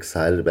people are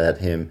excited about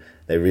him.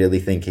 They really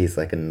think he's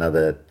like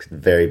another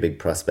very big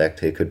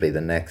prospect who could be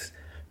the next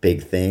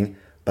big thing.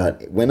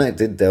 But when I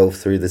did delve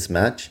through this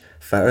match,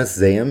 Fares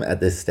Ziam at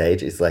this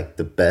stage is like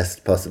the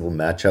best possible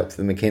matchup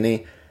for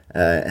McKinney,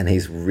 and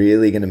he's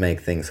really going to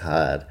make things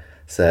hard.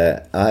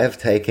 So I've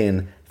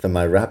taken, for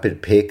my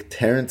rapid pick,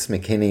 Terrence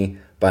McKinney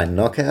by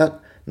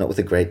knockout, not with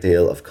a great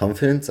deal of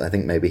confidence. I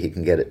think maybe he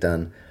can get it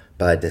done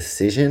by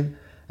decision.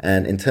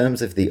 And in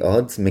terms of the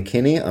odds,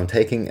 McKinney, I'm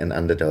taking an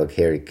underdog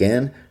here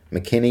again.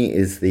 McKinney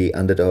is the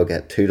underdog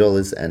at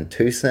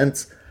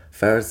 $2.02.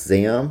 Fares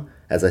Ziam,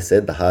 as I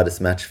said, the hardest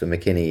match for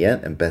McKinney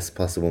yet and best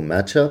possible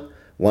matchup,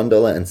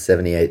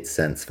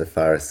 $1.78 for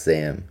Fares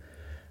Ziam.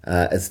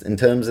 As in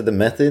terms of the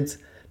methods,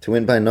 to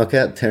win by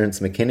knockout,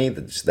 Terrence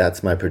McKinney,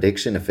 that's my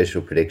prediction,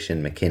 official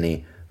prediction,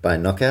 McKinney by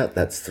knockout,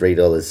 that's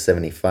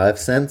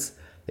 $3.75.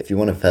 If you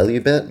want a value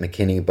bet,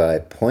 McKinney by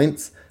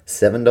points,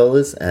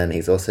 $7, and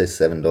he's also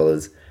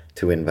 $7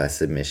 to win by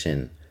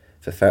submission.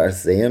 For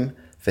Fares Ziam,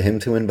 for him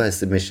to win by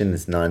submission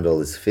is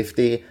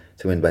 $9.50,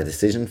 to win by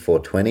decision,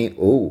 $4.20.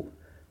 Ooh,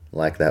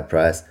 like that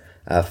price.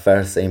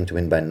 Fares Ziam to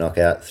win by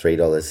knockout,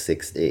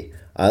 $3.60.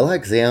 I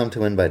like Ziam to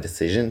win by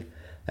decision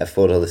at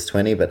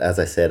 $4.20, but as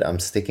I said, I'm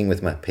sticking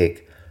with my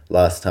pick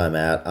last time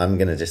out. I'm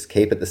going to just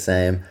keep it the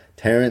same.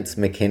 Terrence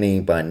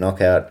McKinney by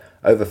knockout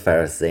over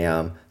Fares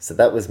Ziam. So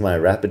that was my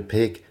rapid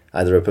pick.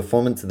 Either a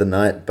performance of the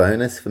night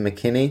bonus for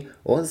McKinney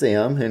or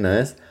Ziam, who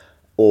knows,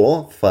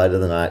 or fight of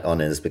the night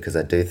honors, because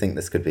I do think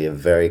this could be a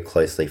very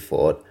closely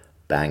fought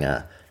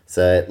banger.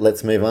 So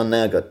let's move on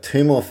now. Got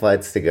 2 more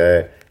fights to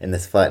go in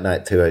this Fight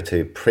Night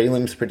 202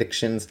 prelims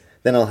predictions.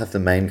 Then I'll have the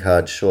main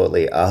card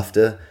shortly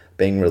after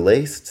being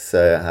released.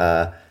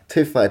 So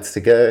 2 fights to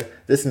go.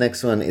 This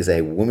next one is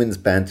a women's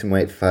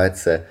bantamweight fight.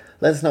 So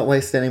let's not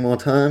waste any more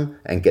time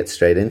and get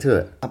straight into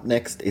it. Up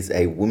next is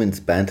a women's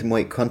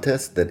bantamweight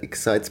contest that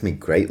excites me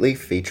greatly,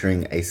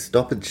 featuring a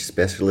stoppage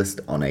specialist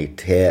on a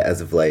tear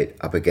as of late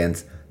up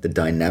against the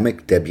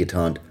dynamic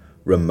debutante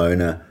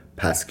Ramona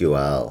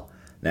Pascual.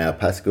 Now,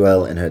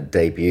 Pascual in her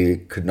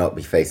debut could not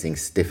be facing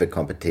stiffer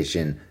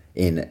competition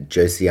in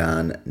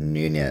Josiane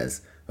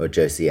Nunez, or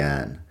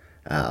Josiane.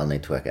 I'll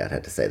need to work out how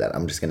to say that.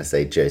 I'm just going to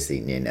say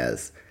Josie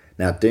Nunez.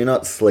 Now, do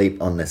not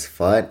sleep on this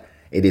fight.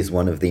 It is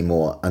one of the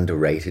more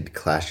underrated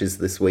clashes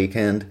this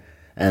weekend,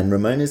 and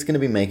Ramona is going to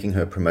be making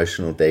her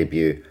promotional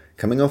debut,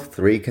 coming off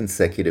 3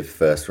 consecutive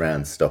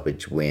first-round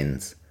stoppage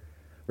wins.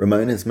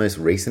 Ramona's most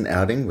recent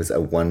outing was a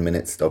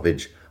 1-minute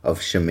stoppage of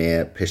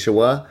Shamir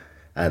Peshawar.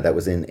 That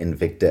was in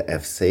Invicta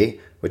FC,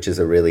 which is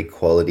a really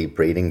quality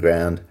breeding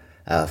ground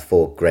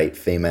for great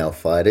female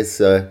fighters.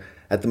 So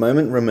At the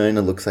moment,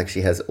 Ramona looks like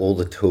she has all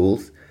the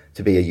tools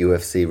to be a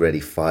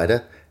UFC-ready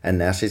fighter, and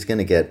now she's going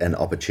to get an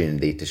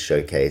opportunity to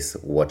showcase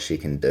what she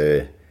can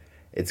do.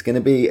 It's going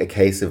to be a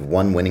case of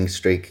one winning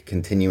streak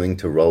continuing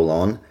to roll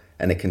on,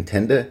 and a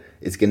contender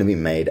is going to be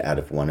made out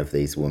of one of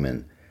these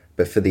women.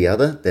 But for the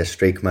other, their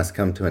streak must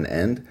come to an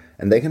end,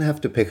 and they're going to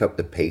have to pick up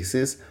the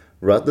pieces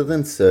rather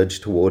than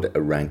surge toward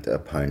a ranked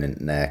opponent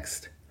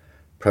next.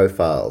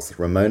 Profiles.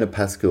 Ramona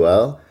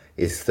Pascual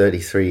is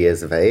 33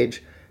 years of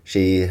age.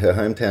 Her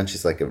hometown,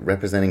 she's like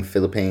representing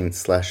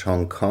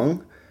Philippines/Hong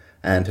Kong,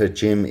 and her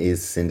gym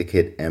is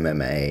Syndicate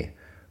MMA.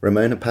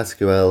 Ramona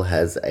Pascual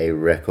has a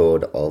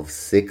record of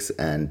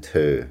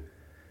 6-2.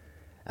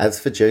 As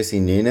for Josie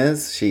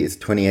Nunes, she is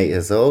 28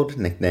 years old,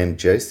 nicknamed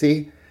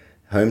Josie.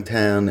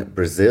 Hometown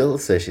Brazil,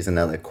 so she's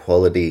another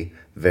quality,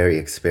 very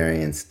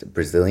experienced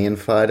Brazilian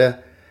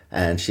fighter,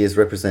 and she is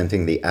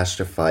representing the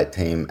Astra Fight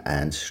Team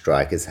and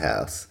Strikers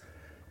House.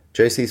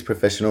 Josie's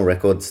professional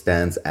record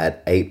stands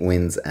at 8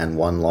 wins and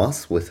 1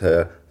 loss, with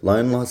her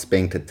lone loss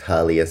being to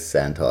Talia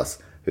Santos,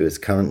 who is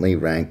currently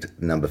ranked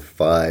number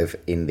 5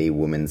 in the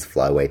women's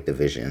flyweight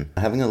division.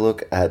 Having a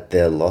look at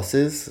their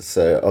losses,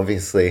 so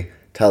obviously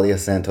Talia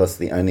Santos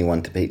the only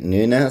one to beat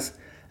Nunes,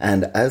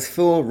 and as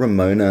for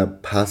Ramona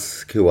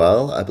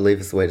Pascual, I believe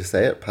is the way to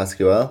say it,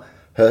 Pascual,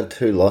 her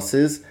 2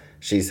 losses,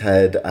 she's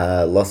had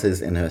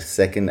losses in her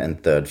second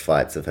and third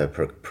fights of her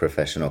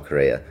professional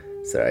career.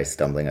 Sorry,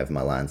 stumbling over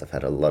my lines, I've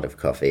had a lot of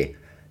coffee.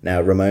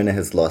 Now, Ramona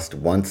has lost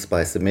once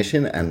by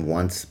submission and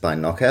once by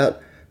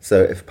knockout,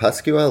 so if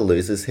Pascual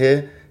loses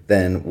here,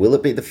 then will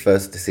it be the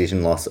first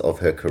decision loss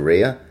of her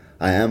career?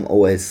 I am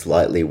always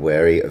slightly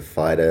wary of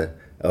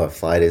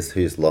fighters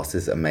whose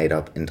losses are made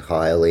up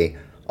entirely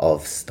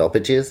of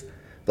stoppages.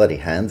 Bloody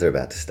hands are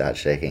about to start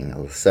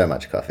shaking. So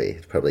much coffee,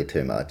 it's probably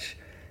too much.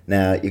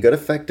 Now, you got to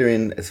factor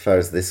in, as far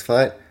as this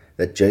fight,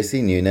 that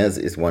Josie Nunes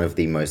is one of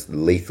the most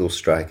lethal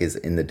strikers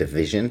in the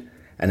division,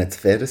 and it's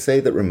fair to say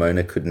that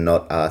Ramona could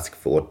not ask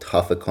for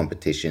tougher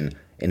competition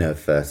in her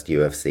first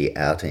UFC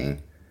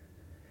outing.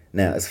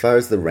 Now, as far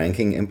as the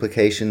ranking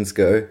implications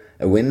go,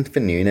 a win for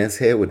Nunes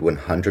here would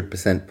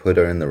 100% put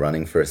her in the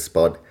running for a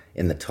spot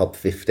in the top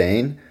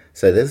 15,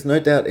 so there's no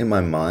doubt in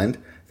my mind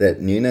that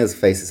Nunes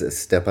faces a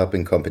step up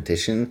in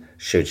competition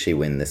should she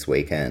win this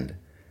weekend.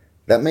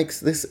 That makes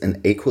this an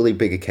equally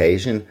big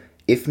occasion,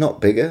 if not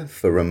bigger,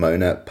 for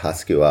Ramona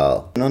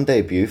Pascual. An on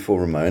debut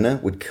for Ramona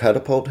would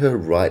catapult her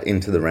right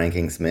into the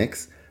rankings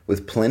mix,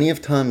 with plenty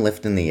of time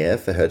left in the air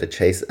for her to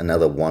chase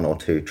another 1 or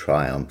 2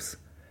 triumphs.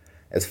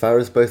 As far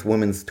as both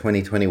women's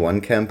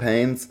 2021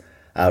 campaigns,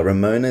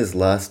 Ramona's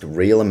last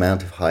real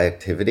amount of high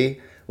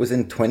activity was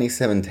in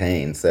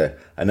 2017, so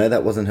I know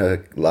that wasn't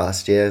her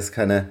last year's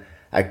kind of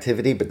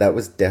activity, but that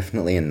was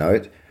definitely a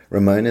note.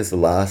 Ramona's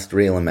last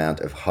real amount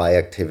of high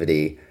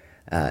activity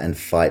and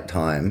fight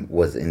time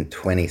was in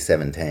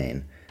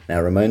 2017. Now,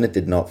 Ramona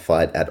did not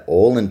fight at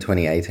all in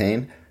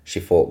 2018. She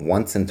fought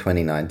once in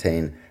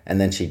 2019,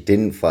 and then she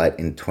didn't fight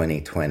in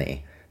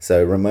 2020.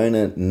 So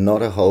Ramona,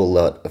 not a whole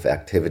lot of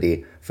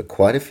activity for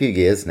quite a few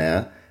years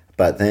now,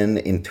 but then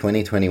in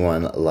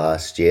 2021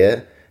 last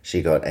year,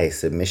 she got a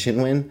submission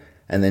win,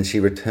 and then she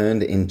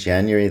returned in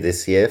January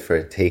this year for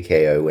a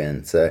TKO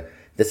win. So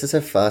this is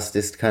her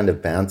fastest kind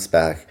of bounce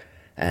back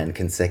and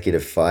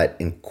consecutive fight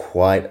in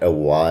quite a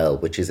while,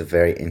 which is a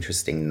very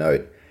interesting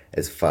note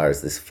as far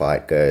as this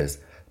fight goes.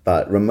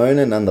 But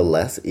Ramona,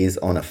 nonetheless, is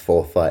on a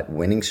 4-fight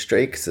winning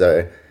streak,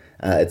 so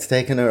it's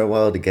taken her a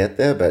while to get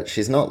there, but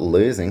she's not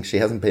losing. She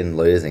hasn't been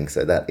losing,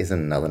 so that is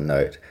another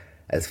note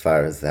as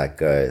far as that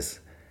goes.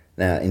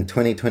 Now, in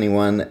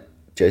 2021,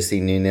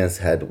 Josie Nunes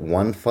had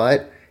 1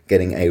 fight,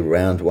 getting a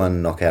round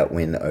 1 knockout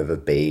win over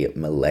B.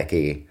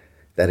 Malecki.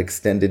 That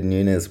extended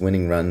Nunes'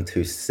 winning run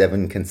to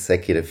 7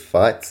 consecutive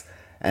fights,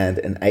 and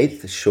an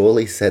 8th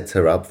surely sets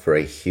her up for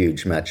a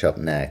huge matchup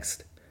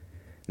next.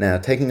 Now,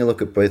 taking a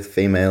look at both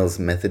females'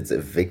 methods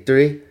of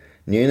victory,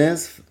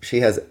 Nunes, she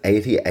has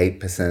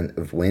 88%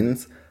 of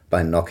wins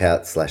by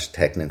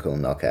knockout/technical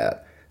knockout.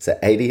 So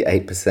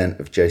 88%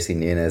 of Josie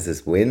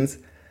Nunes' wins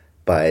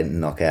by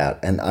knockout.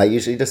 And I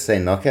usually just say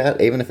knockout,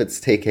 even if it's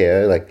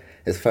TKO. Like,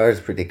 as far as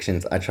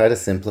predictions, I try to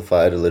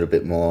simplify it a little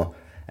bit more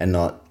and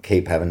not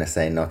keep having to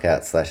say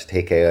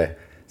knockout/TKO.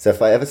 So if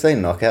I ever say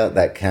knockout,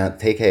 that count,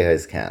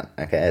 TKOs count,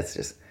 okay? It's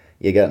just,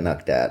 you got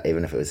knocked out,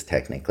 even if it was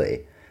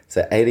technically.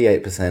 So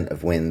 88%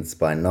 of wins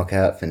by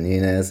knockout for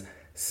Nunes,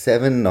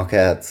 7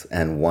 knockouts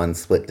and 1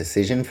 split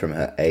decision from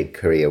her 8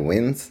 career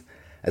wins.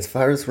 As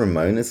far as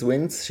Ramona's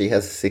wins, she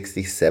has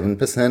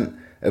 67%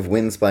 of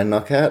wins by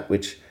knockout,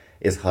 which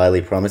is highly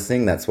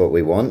promising. That's what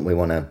we want. We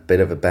want a bit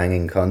of a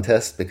banging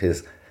contest,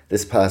 because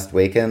this past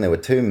weekend there were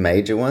 2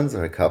 major ones,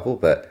 or a couple,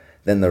 but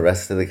then the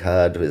rest of the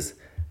card was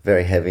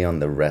very heavy on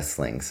the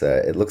wrestling. So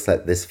it looks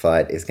like this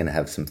fight is going to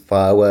have some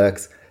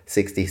fireworks.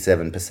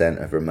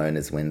 67% of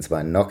Ramona's wins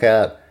by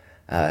knockout.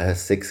 Her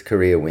 6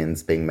 career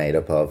wins being made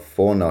up of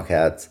 4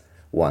 knockouts,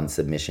 1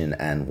 submission,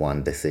 and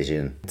 1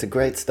 decision. It's a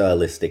great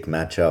stylistic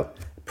matchup.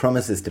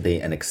 promises to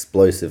be an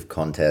explosive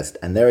contest,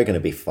 and there are going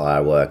to be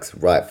fireworks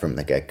right from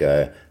the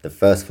get-go. The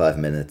first 5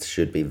 minutes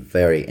should be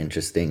very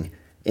interesting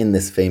in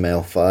this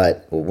female fight,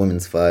 or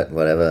women's fight,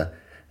 whatever.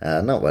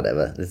 Not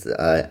whatever.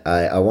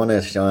 I want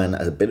to shine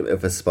a bit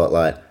of a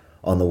spotlight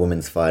on the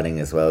women's fighting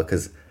as well,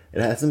 because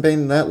it hasn't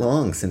been that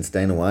long since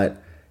Dana White,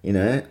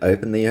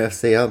 opened the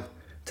UFC up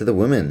to the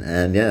women.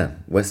 And yeah,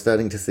 we're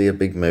starting to see a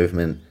big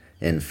movement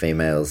in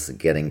females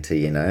getting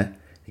to,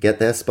 get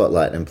their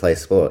spotlight and play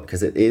sport,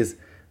 because it is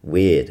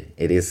weird.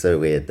 It is so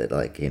weird that,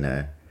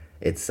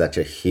 it's such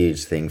a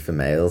huge thing for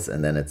males,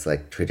 and then it's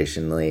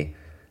traditionally,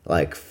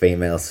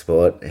 female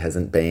sport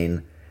hasn't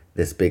been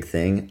this big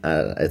thing.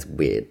 It's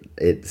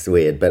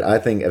weird, but I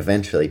think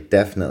eventually,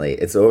 definitely,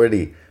 it's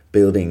already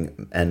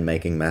building and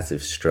making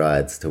massive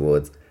strides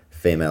towards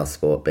female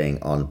sport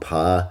being on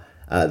par.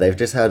 They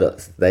just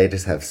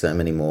have so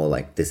many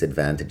more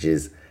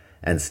disadvantages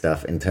and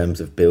stuff in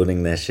terms of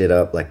building their shit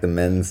up. The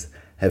men's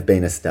have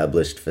been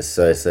established for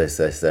so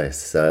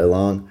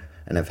long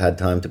and have had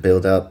time to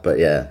build up. But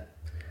yeah,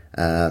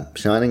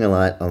 shining a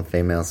light on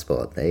female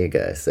sport. There you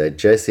go. So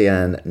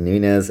Josiane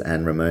Nunes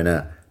and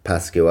Ramona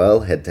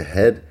Pascual head to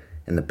head.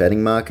 In the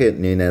betting market,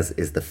 Nunes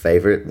is the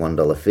favorite,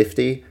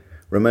 $1.50.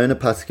 Ramona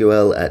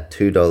Pascual at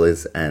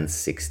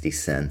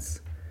 $2.60.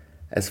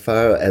 As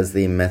far as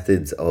the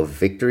methods of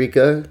victory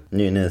go,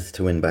 Nunes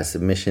to win by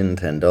submission,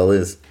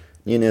 $10.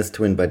 Nunes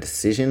to win by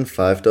decision,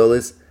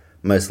 $5.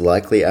 Most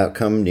likely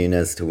outcome,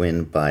 Nunes to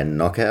win by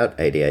knockout,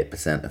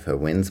 88% of her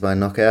wins by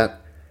knockout.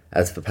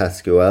 As for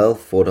Pascual,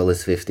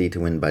 $4.50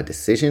 to win by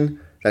decision.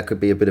 That could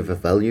be a bit of a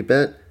value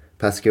bet.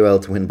 Pascual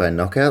to win by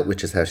knockout,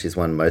 which is how she's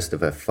won most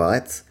of her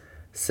fights,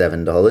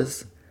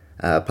 $7.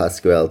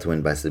 Pascual to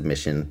win by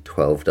submission,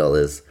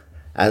 $12.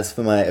 As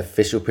for my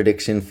official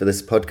prediction for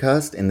this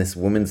podcast, in this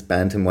women's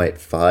bantamweight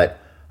fight,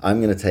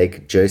 I'm going to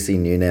take Josie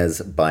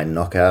Nunes by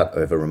knockout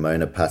over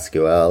Ramona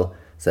Pascual.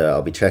 So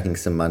I'll be checking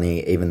some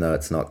money, even though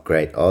it's not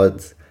great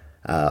odds,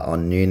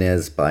 on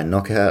Nunes by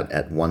knockout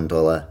at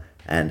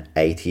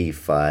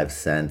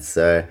 $1.85.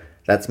 So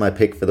that's my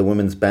pick for the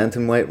women's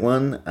bantamweight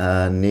one.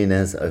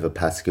 Nunes over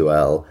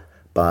Pascual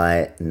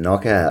by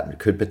knockout.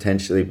 Could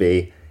potentially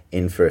be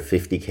in for a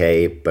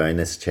 $50K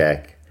bonus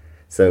check.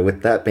 So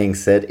with that being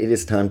said, it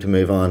is time to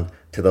move on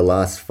to the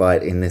last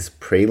fight in this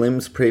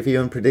prelims preview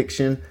and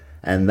prediction,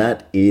 and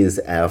that is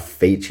our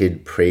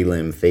featured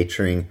prelim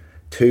featuring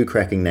two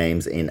cracking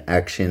names in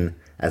action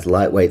as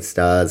lightweight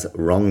stars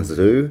Rong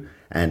Zhu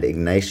and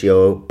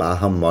Ignacio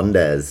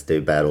Bahamondes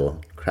do battle.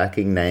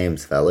 Cracking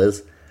names,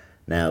 fellas.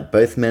 Now,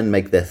 both men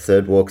make their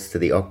third walks to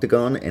the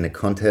octagon in a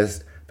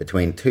contest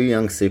between two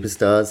young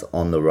superstars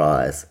on the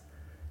rise.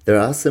 There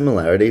are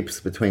similarities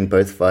between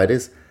both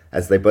fighters,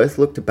 as they both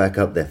look to back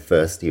up their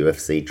first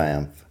UFC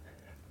triumph.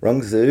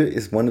 Rong Zhu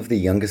is one of the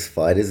youngest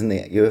fighters in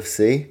the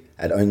UFC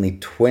at only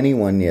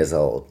 21 years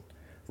old.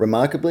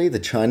 Remarkably, the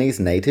Chinese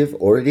native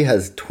already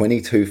has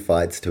 22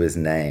 fights to his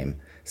name,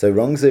 so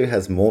Rong Zhu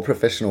has more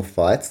professional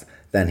fights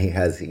than he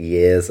has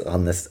years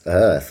on this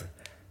earth.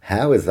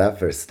 How is that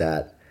for a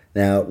stat?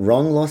 Now,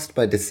 Rong lost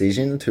by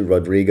decision to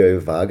Rodrigo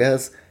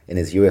Vargas in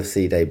his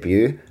UFC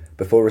debut,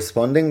 before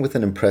responding with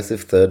an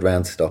impressive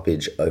third-round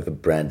stoppage over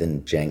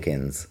Brandon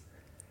Jenkins.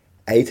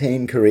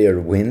 18 career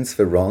wins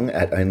for Rong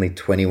at only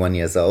 21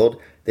 years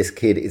old. This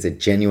kid is a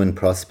genuine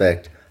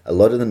prospect. A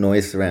lot of the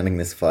noise surrounding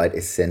this fight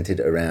is centered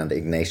around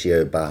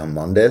Ignacio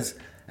Bahamondes,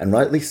 and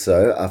rightly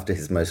so after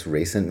his most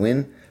recent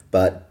win,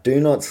 but do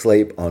not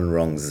sleep on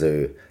Rong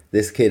Zhu.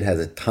 This kid has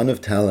a ton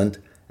of talent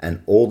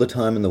and all the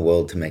time in the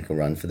world to make a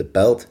run for the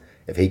belt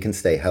if he can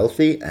stay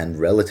healthy and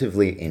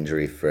relatively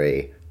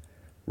injury-free.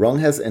 Rong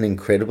has an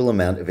incredible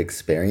amount of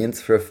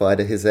experience for a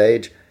fighter his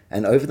age,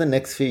 and over the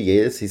next few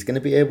years, he's going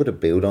to be able to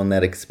build on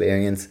that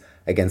experience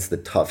against the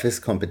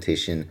toughest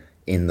competition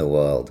in the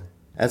world.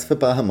 As for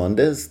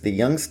Bahamondes, the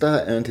young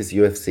star earned his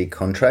UFC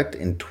contract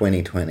in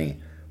 2020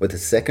 with a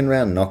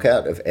second-round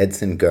knockout of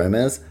Edson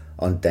Gomez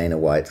on Dana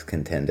White's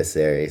Contender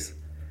Series.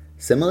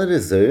 Similar to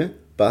Zhu,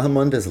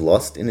 Bahamondes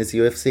lost in his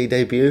UFC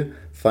debut,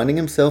 finding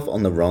himself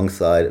on the wrong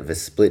side of a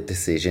split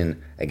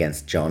decision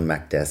against John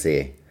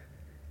Makdessi.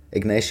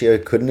 Ignacio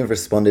couldn't have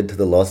responded to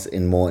the loss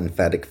in more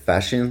emphatic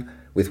fashion,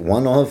 with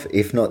one of,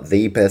 if not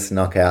the best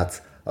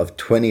knockouts of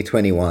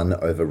 2021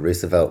 over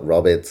Roosevelt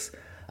Roberts.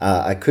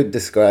 I could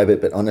describe it,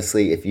 but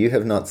honestly, if you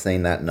have not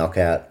seen that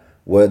knockout,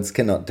 words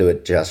cannot do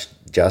it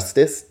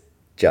justice.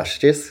 There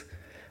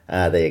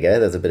you go,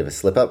 there's a bit of a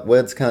slip-up.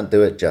 Words can't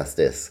do it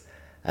justice.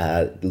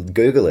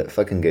 Google it,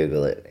 fucking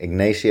Google it.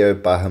 Ignacio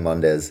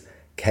Bahamondes,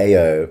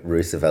 KO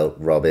Roosevelt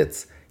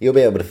Roberts. You'll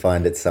be able to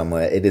find it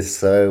somewhere. It is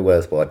so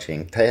worth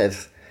watching.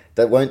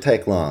 That won't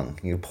take long.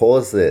 You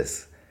pause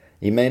this.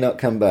 You may not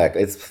come back.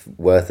 It's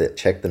worth it.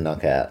 Check the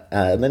knockout.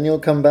 And then you'll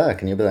come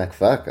back and you'll be like,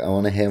 fuck, I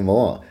want to hear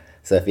more.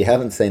 So if you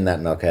haven't seen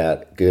that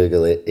knockout,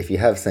 Google it. If you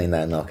have seen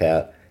that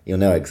knockout, you'll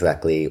know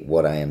exactly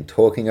what I am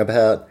talking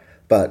about.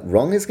 But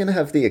Rong is going to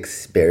have the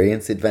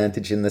experience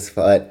advantage in this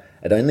fight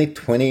at only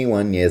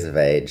 21 years of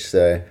age.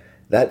 So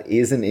that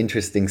is an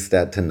interesting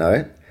stat to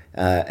note.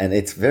 And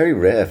it's very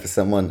rare for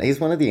someone. He's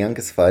one of the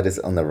youngest fighters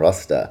on the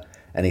roster,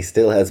 and he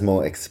still has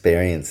more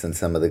experience than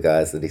some of the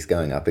guys that he's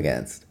going up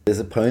against. His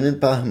opponent,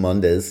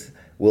 Bahamondes,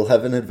 will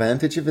have an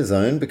advantage of his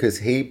own because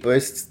he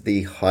boasts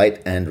the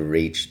height and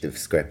reach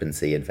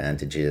discrepancy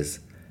advantages.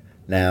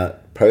 Now,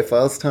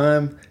 profiles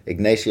time,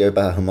 Ignacio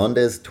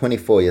Bahamondes,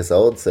 24 years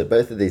old, so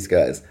both of these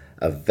guys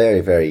are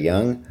very, very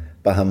young.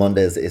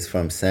 Bahamondes is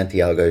from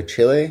Santiago,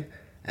 Chile,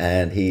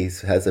 and he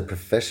has a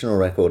professional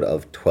record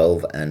of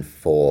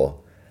 12-4.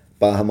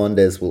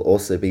 Bahamondes will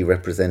also be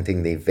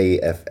representing the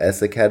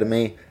VFS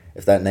Academy.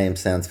 If that name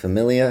sounds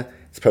familiar,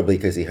 it's probably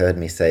because you heard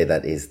me say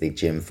that is the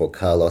gym for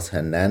Carlos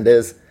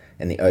Hernandez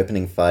in the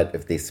opening fight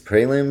of this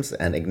prelims,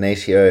 and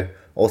Ignacio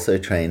also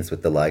trains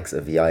with the likes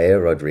of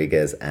Yair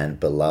Rodriguez and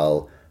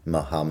Bilal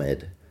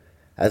Muhammad.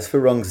 As for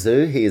Rong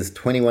Zhu, he is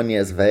 21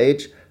 years of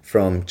age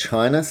from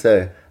China,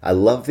 so I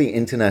love the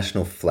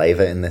international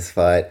flavor in this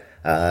fight.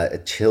 A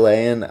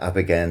Chilean up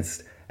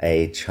against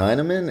a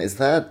Chinaman, is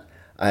that?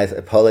 I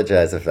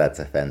apologize if that's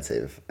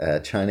offensive.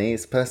 A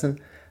Chinese person?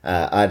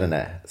 I don't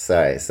know.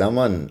 Sorry,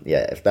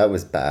 if that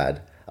was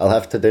bad, I'll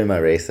have to do my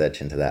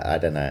research into that. I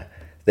don't know.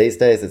 These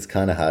days it's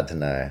kind of hard to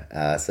know.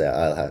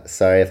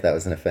 Sorry if that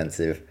was an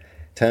offensive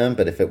term,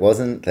 but if it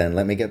wasn't, then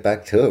let me get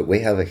back to it. We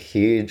have a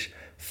huge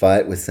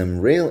fight with some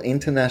real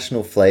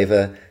international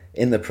flavor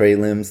in the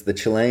prelims. The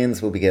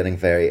Chileans will be getting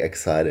very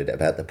excited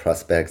about the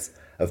prospects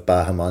of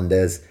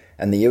Bahamondes,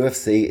 and the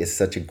UFC is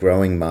such a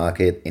growing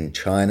market in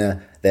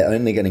China. They're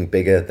only getting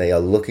bigger. They are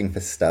looking for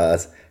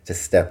stars to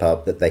step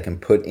up that they can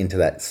put into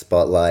that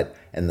spotlight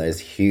and those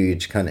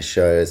huge kind of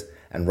shows,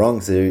 and Rong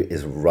Zhu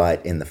is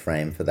right in the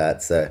frame for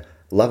that. So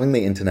loving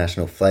the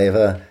international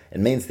flavor.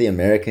 It means the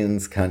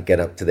Americans can't get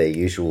up to their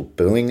usual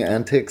booing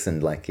antics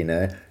and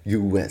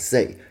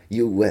USA,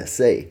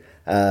 USA.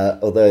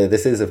 Although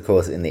this is, of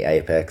course, in the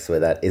Apex where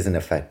that isn't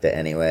a factor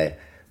anyway.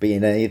 But,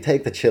 you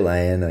take the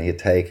Chilean or you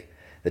take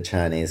the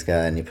Chinese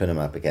guy and you put him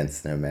up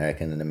against an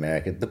American and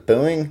American. The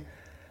booing,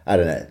 I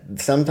don't know.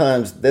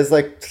 Sometimes there's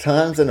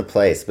times and a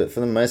place, but for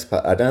the most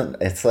part,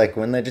 it's like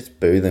when they just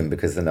boo them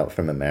because they're not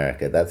from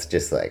America. That's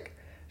just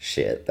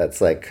shit.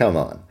 That's come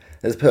on.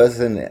 This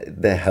person,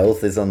 their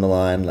health is on the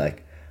line,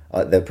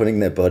 they're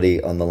putting their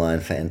body on the line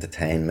for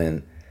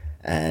entertainment,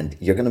 and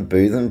you're going to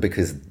boo them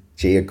because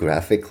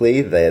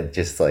geographically they're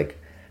just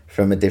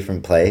from a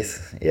different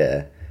place.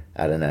 Yeah,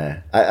 I don't know.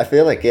 I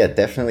feel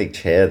definitely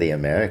cheer the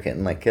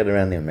American, get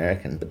around the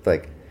American,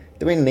 but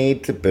do we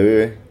need to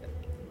boo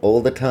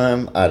all the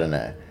time? I don't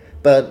know.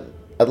 But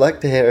I'd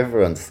like to hear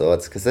everyone's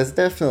thoughts because there's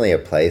definitely a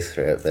place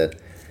for it, but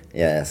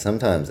yeah,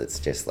 sometimes it's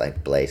just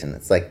blatant.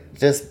 It's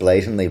just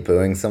blatantly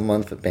booing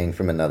someone for being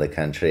from another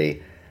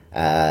country.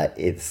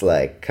 It's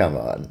come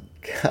on.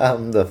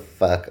 Come the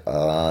fuck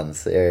on,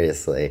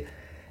 seriously.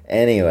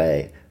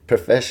 Anyway,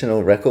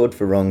 professional record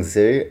for Rong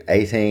Zhu,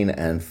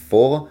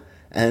 18-4,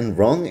 and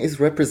Rong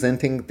is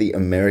representing the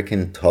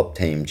American Top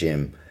Team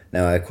gym.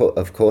 Now, I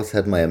of course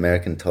had my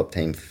American Top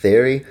Team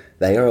theory.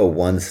 They are a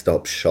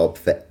one-stop shop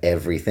for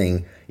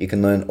everything. You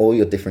can learn all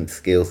your different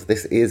skills.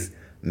 This is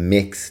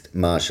mixed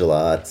martial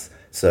arts.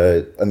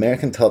 So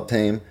American Top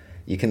Team,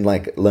 you can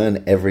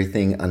learn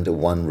everything under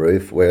one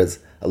roof, whereas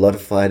a lot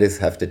of fighters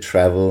have to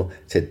travel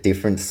to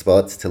different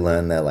spots to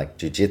learn their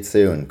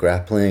jiu-jitsu and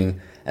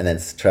grappling, and then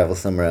travel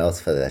somewhere else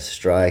for their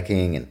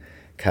striking and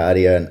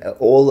cardio and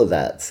all of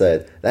that.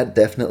 So that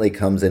definitely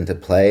comes into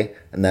play,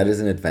 and that is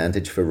an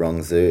advantage for Rong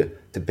Zhu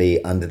to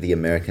be under the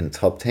American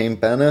Top Team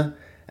banner.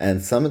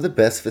 And some of the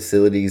best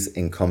facilities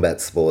in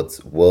combat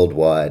sports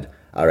worldwide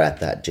are at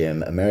that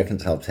gym. American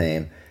Top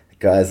Team,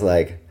 guys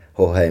like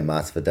Jorge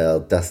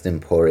Masvidal, Dustin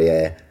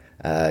Poirier,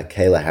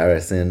 Kayla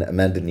Harrison,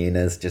 Amanda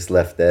Nunes just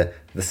left there.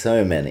 There's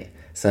so many.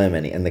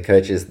 And the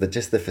coaches,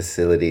 the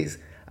facilities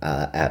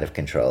are out of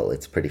control.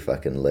 It's pretty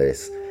fucking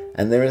loose.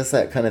 And there is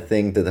that kind of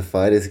thing, do the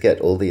fighters get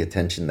all the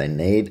attention they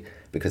need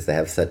because they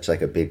have such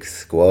a big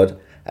squad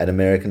at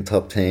American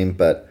Top Team?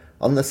 But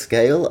on the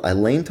scale, I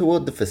lean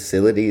toward the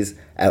facilities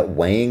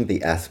outweighing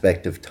the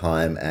aspect of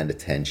time and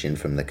attention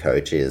from the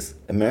coaches.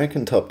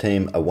 American Top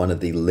Team are one of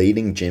the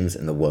leading gyms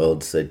in the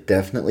world, so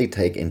definitely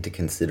take into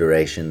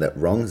consideration that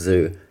Rong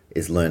Zhu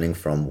is learning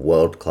from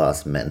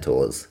world-class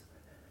mentors.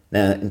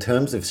 Now, in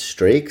terms of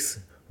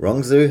streaks,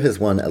 Rong Zhu has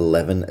won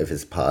 11 of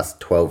his past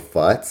 12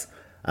 fights,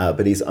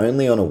 but he's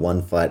only on a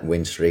one-fight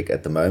win streak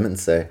at the moment,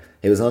 so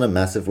he was on a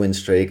massive win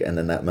streak, and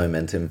then that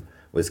momentum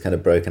was kind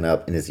of broken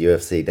up in his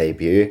UFC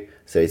debut.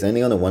 So he's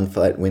only on a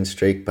one-fight win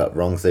streak, but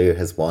Rong Zhu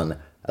has won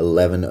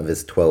 11 of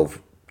his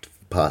 12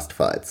 past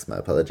fights. My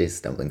apologies,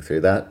 stumbling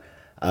through that.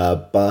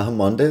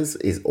 Bahamondes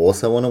is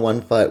also on a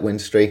one-fight win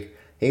streak.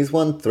 He's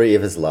won 3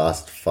 of his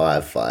last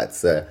 5 fights,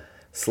 so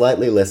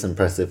slightly less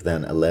impressive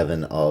than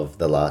 11 of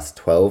the last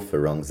 12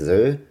 for Rong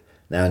Zhu.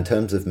 Now, in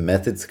terms of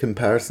methods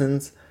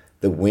comparisons,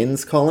 the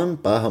wins column,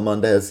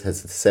 Bahamondes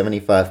has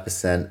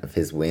 75% of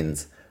his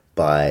wins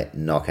by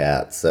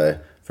knockout. So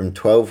from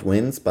 12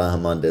 wins,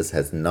 Bahamondes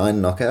has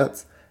 9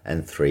 knockouts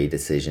and 3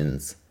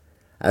 decisions.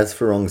 As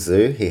for Rong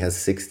Zhu, he has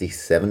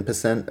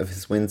 67% of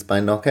his wins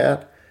by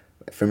knockout.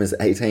 from his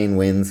 18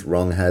 wins,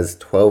 Rong has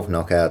 12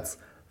 knockouts,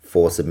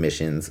 4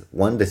 submissions,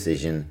 1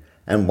 decision,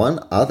 and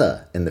 1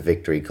 other in the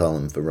victory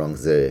column for Rong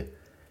Zhu.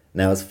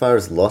 Now, as far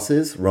as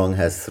losses, Rong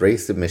has 3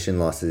 submission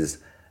losses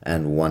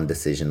and 1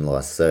 decision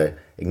loss. So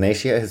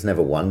Ignacio has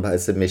never won by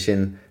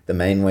submission. The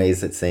main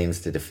ways it seems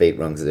to defeat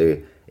Rong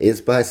Zhu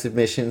is by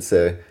submission,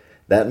 so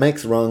that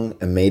makes Rong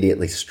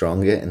immediately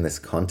stronger in this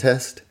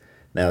contest.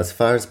 Now, as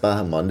far as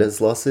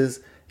Bahamondes'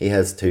 losses, he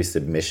has 2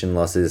 submission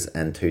losses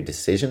and 2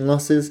 decision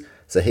losses,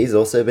 so he's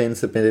also been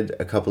submitted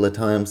a couple of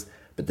times.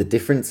 But the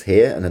difference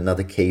here, and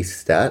another key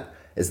stat,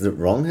 is that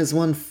Rong has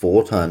won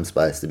 4 times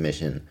by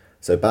submission.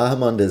 So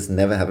Bahamondes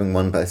never having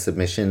won by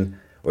submission,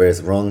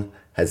 whereas Rong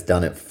has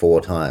done it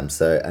 4 times.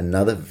 So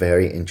another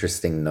very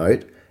interesting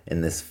note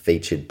in this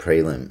featured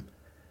prelim.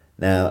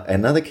 Now,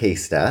 another key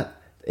stat,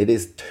 it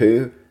is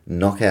 2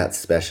 knockout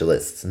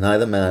specialists.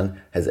 Neither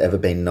man has ever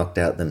been knocked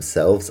out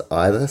themselves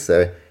either,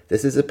 so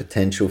this is a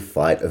potential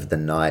fight of the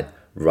night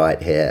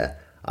right here.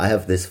 I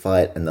have this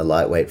fight and the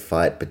lightweight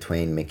fight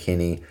between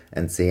McKinney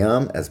and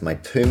Siam as my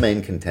 2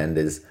 main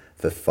contenders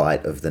for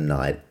fight of the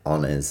night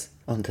honors.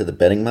 Onto the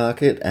betting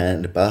market,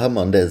 and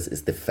Bahamondes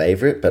is the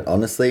favorite, but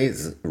honestly,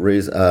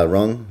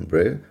 Rong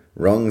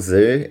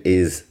Zhu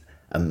is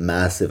a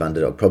massive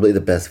underdog, probably the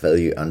best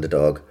value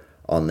underdog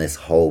on this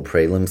whole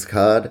prelims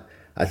card.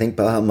 I think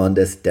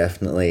Bahamondes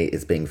definitely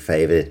is being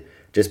favored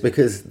just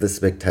because the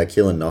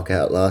spectacular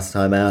knockout last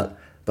time out,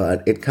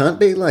 but it can't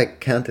be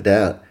counted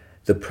out.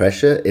 The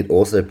pressure it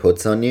also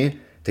puts on you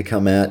to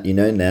come out,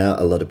 now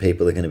a lot of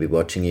people are going to be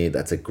watching you.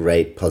 That's a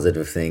great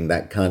positive thing.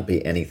 That can't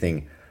be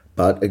anything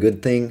but a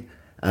good thing.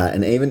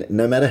 And even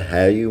no matter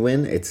how you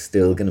win, it's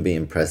still going to be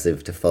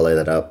impressive to follow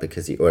that up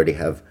because you already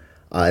have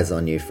eyes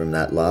on you from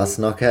that last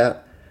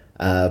knockout.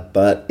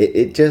 But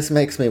it just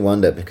makes me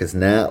wonder because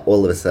now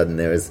all of a sudden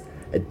there is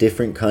a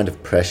different kind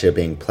of pressure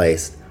being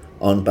placed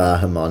on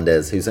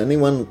Bahamondes, who's only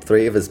won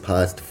 3 of his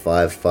past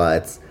 5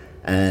 fights,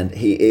 and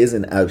he is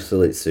an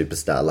absolute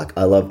superstar.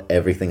 I love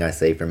everything I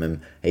see from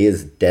him. He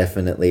is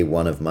definitely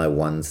one of my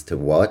ones to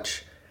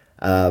watch.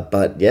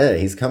 But yeah,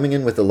 he's coming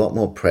in with a lot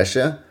more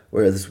pressure,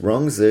 whereas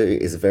Rong Zhu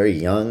is very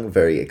young,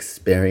 very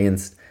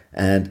experienced,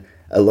 and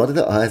a lot of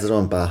the eyes are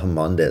on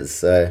Bahamondes.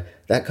 So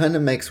that kind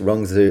of makes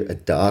Rong Zhu a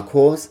dark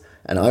horse,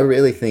 and I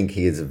really think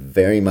he is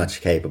very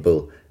much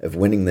capable of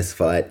winning this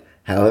fight.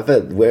 However,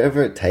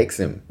 wherever it takes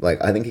him,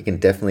 I think he can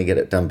definitely get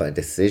it done by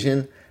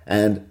decision,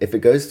 and if it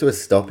goes to a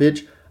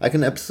stoppage, I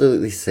can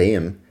absolutely see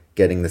him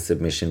getting the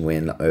submission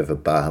win over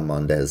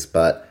Bahamondes.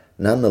 But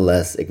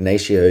nonetheless,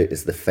 Ignacio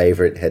is the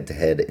favorite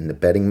head-to-head in the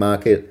betting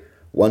market,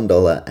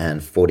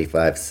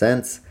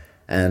 $1.45.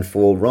 And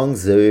for Rong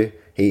Zhu,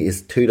 he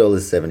is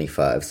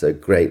 $2.75, so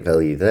great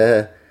value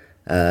there.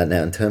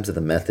 Now, in terms of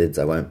the methods,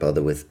 I won't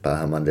bother with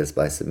Bahamondes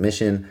by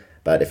submission,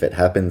 but if it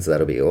happens,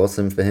 that'll be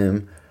awesome for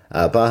him.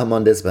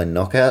 Bahamondes by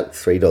knockout,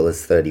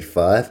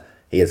 $3.35.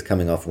 He is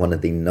coming off one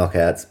of the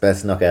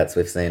best knockouts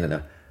we've seen in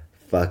a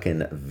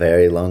fucking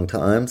very long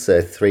time.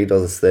 So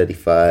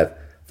 $3.35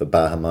 for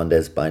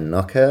Bahamondes by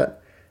knockout.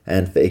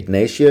 And for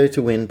Ignacio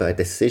to win by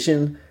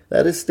decision,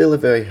 that is still a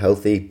very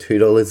healthy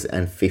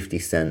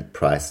 $2.50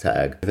 price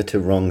tag. Over to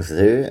Rong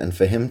Zhu, and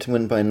for him to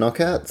win by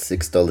knockout,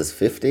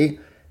 $6.50.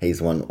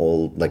 He's won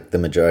the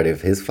majority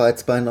of his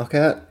fights by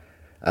knockout.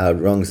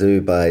 Rong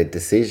Zhu by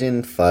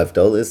decision,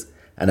 $5.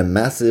 And a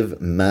massive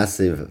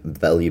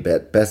value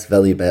bet, best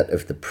value bet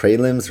of the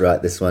prelims,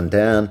 write this one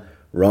down,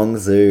 Rong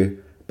Zhu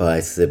by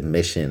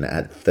submission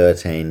at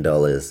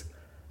 $13.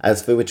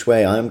 As for which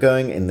way I'm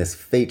going in this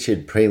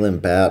featured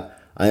prelim bout,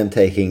 I am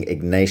taking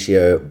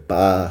Ignacio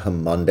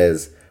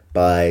Bahamondes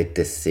by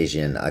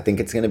decision. I think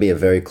it's going to be a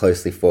very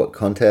closely fought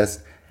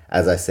contest.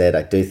 As I said,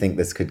 I do think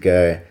this could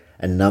go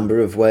a number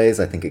of ways.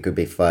 I think it could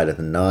be fight of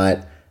the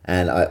night.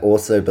 And I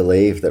also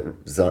believe that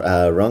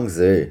Rong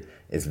Zhu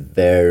is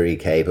very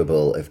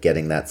capable of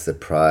getting that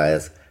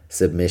surprise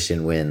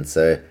submission win.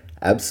 So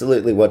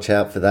absolutely watch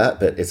out for that.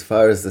 But as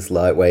far as this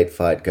lightweight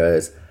fight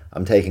goes,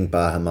 I'm taking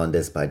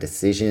Bahamondes by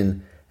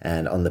decision.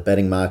 And on the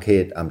betting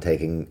market, I'm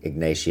taking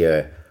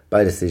Ignacio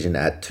by decision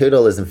at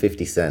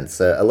 $2.50.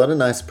 So a lot of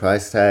nice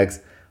price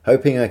tags.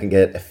 Hoping I can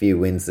get a few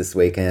wins this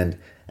weekend.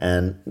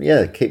 And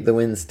yeah, keep the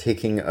wins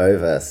ticking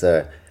over.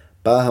 So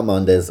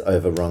Bahamondes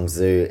over Rong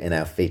Zhu in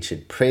our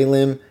featured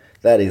prelim.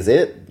 That is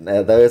it.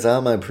 Those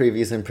are my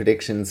previews and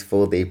predictions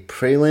for the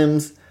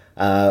prelims.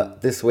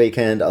 This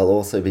weekend, I'll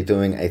also be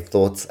doing a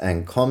thoughts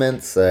and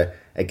comments. So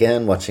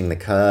again, watching the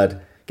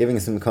card, giving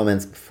some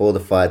comments before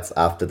the fights,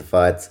 after the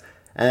fights,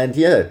 and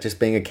yeah, just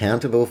being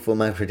accountable for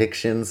my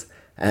predictions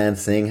and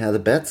seeing how the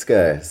bets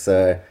go.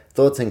 So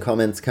thoughts and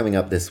comments coming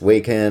up this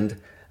weekend.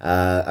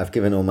 I've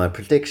given all my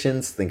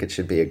predictions. Think it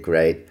should be a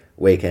great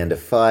weekend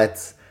of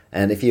fights.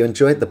 And if you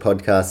enjoyed the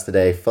podcast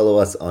today, follow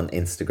us on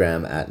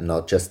Instagram at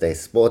Not Just a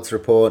Sports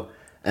Report,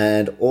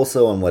 and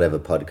also on whatever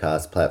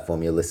podcast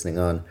platform you're listening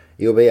on.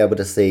 You'll be able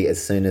to see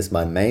as soon as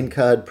my main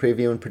card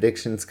preview and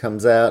predictions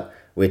comes out,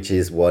 which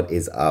is what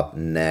is up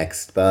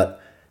next.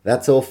 But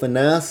that's all for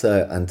now,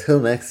 so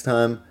until next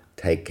time,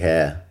 take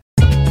care.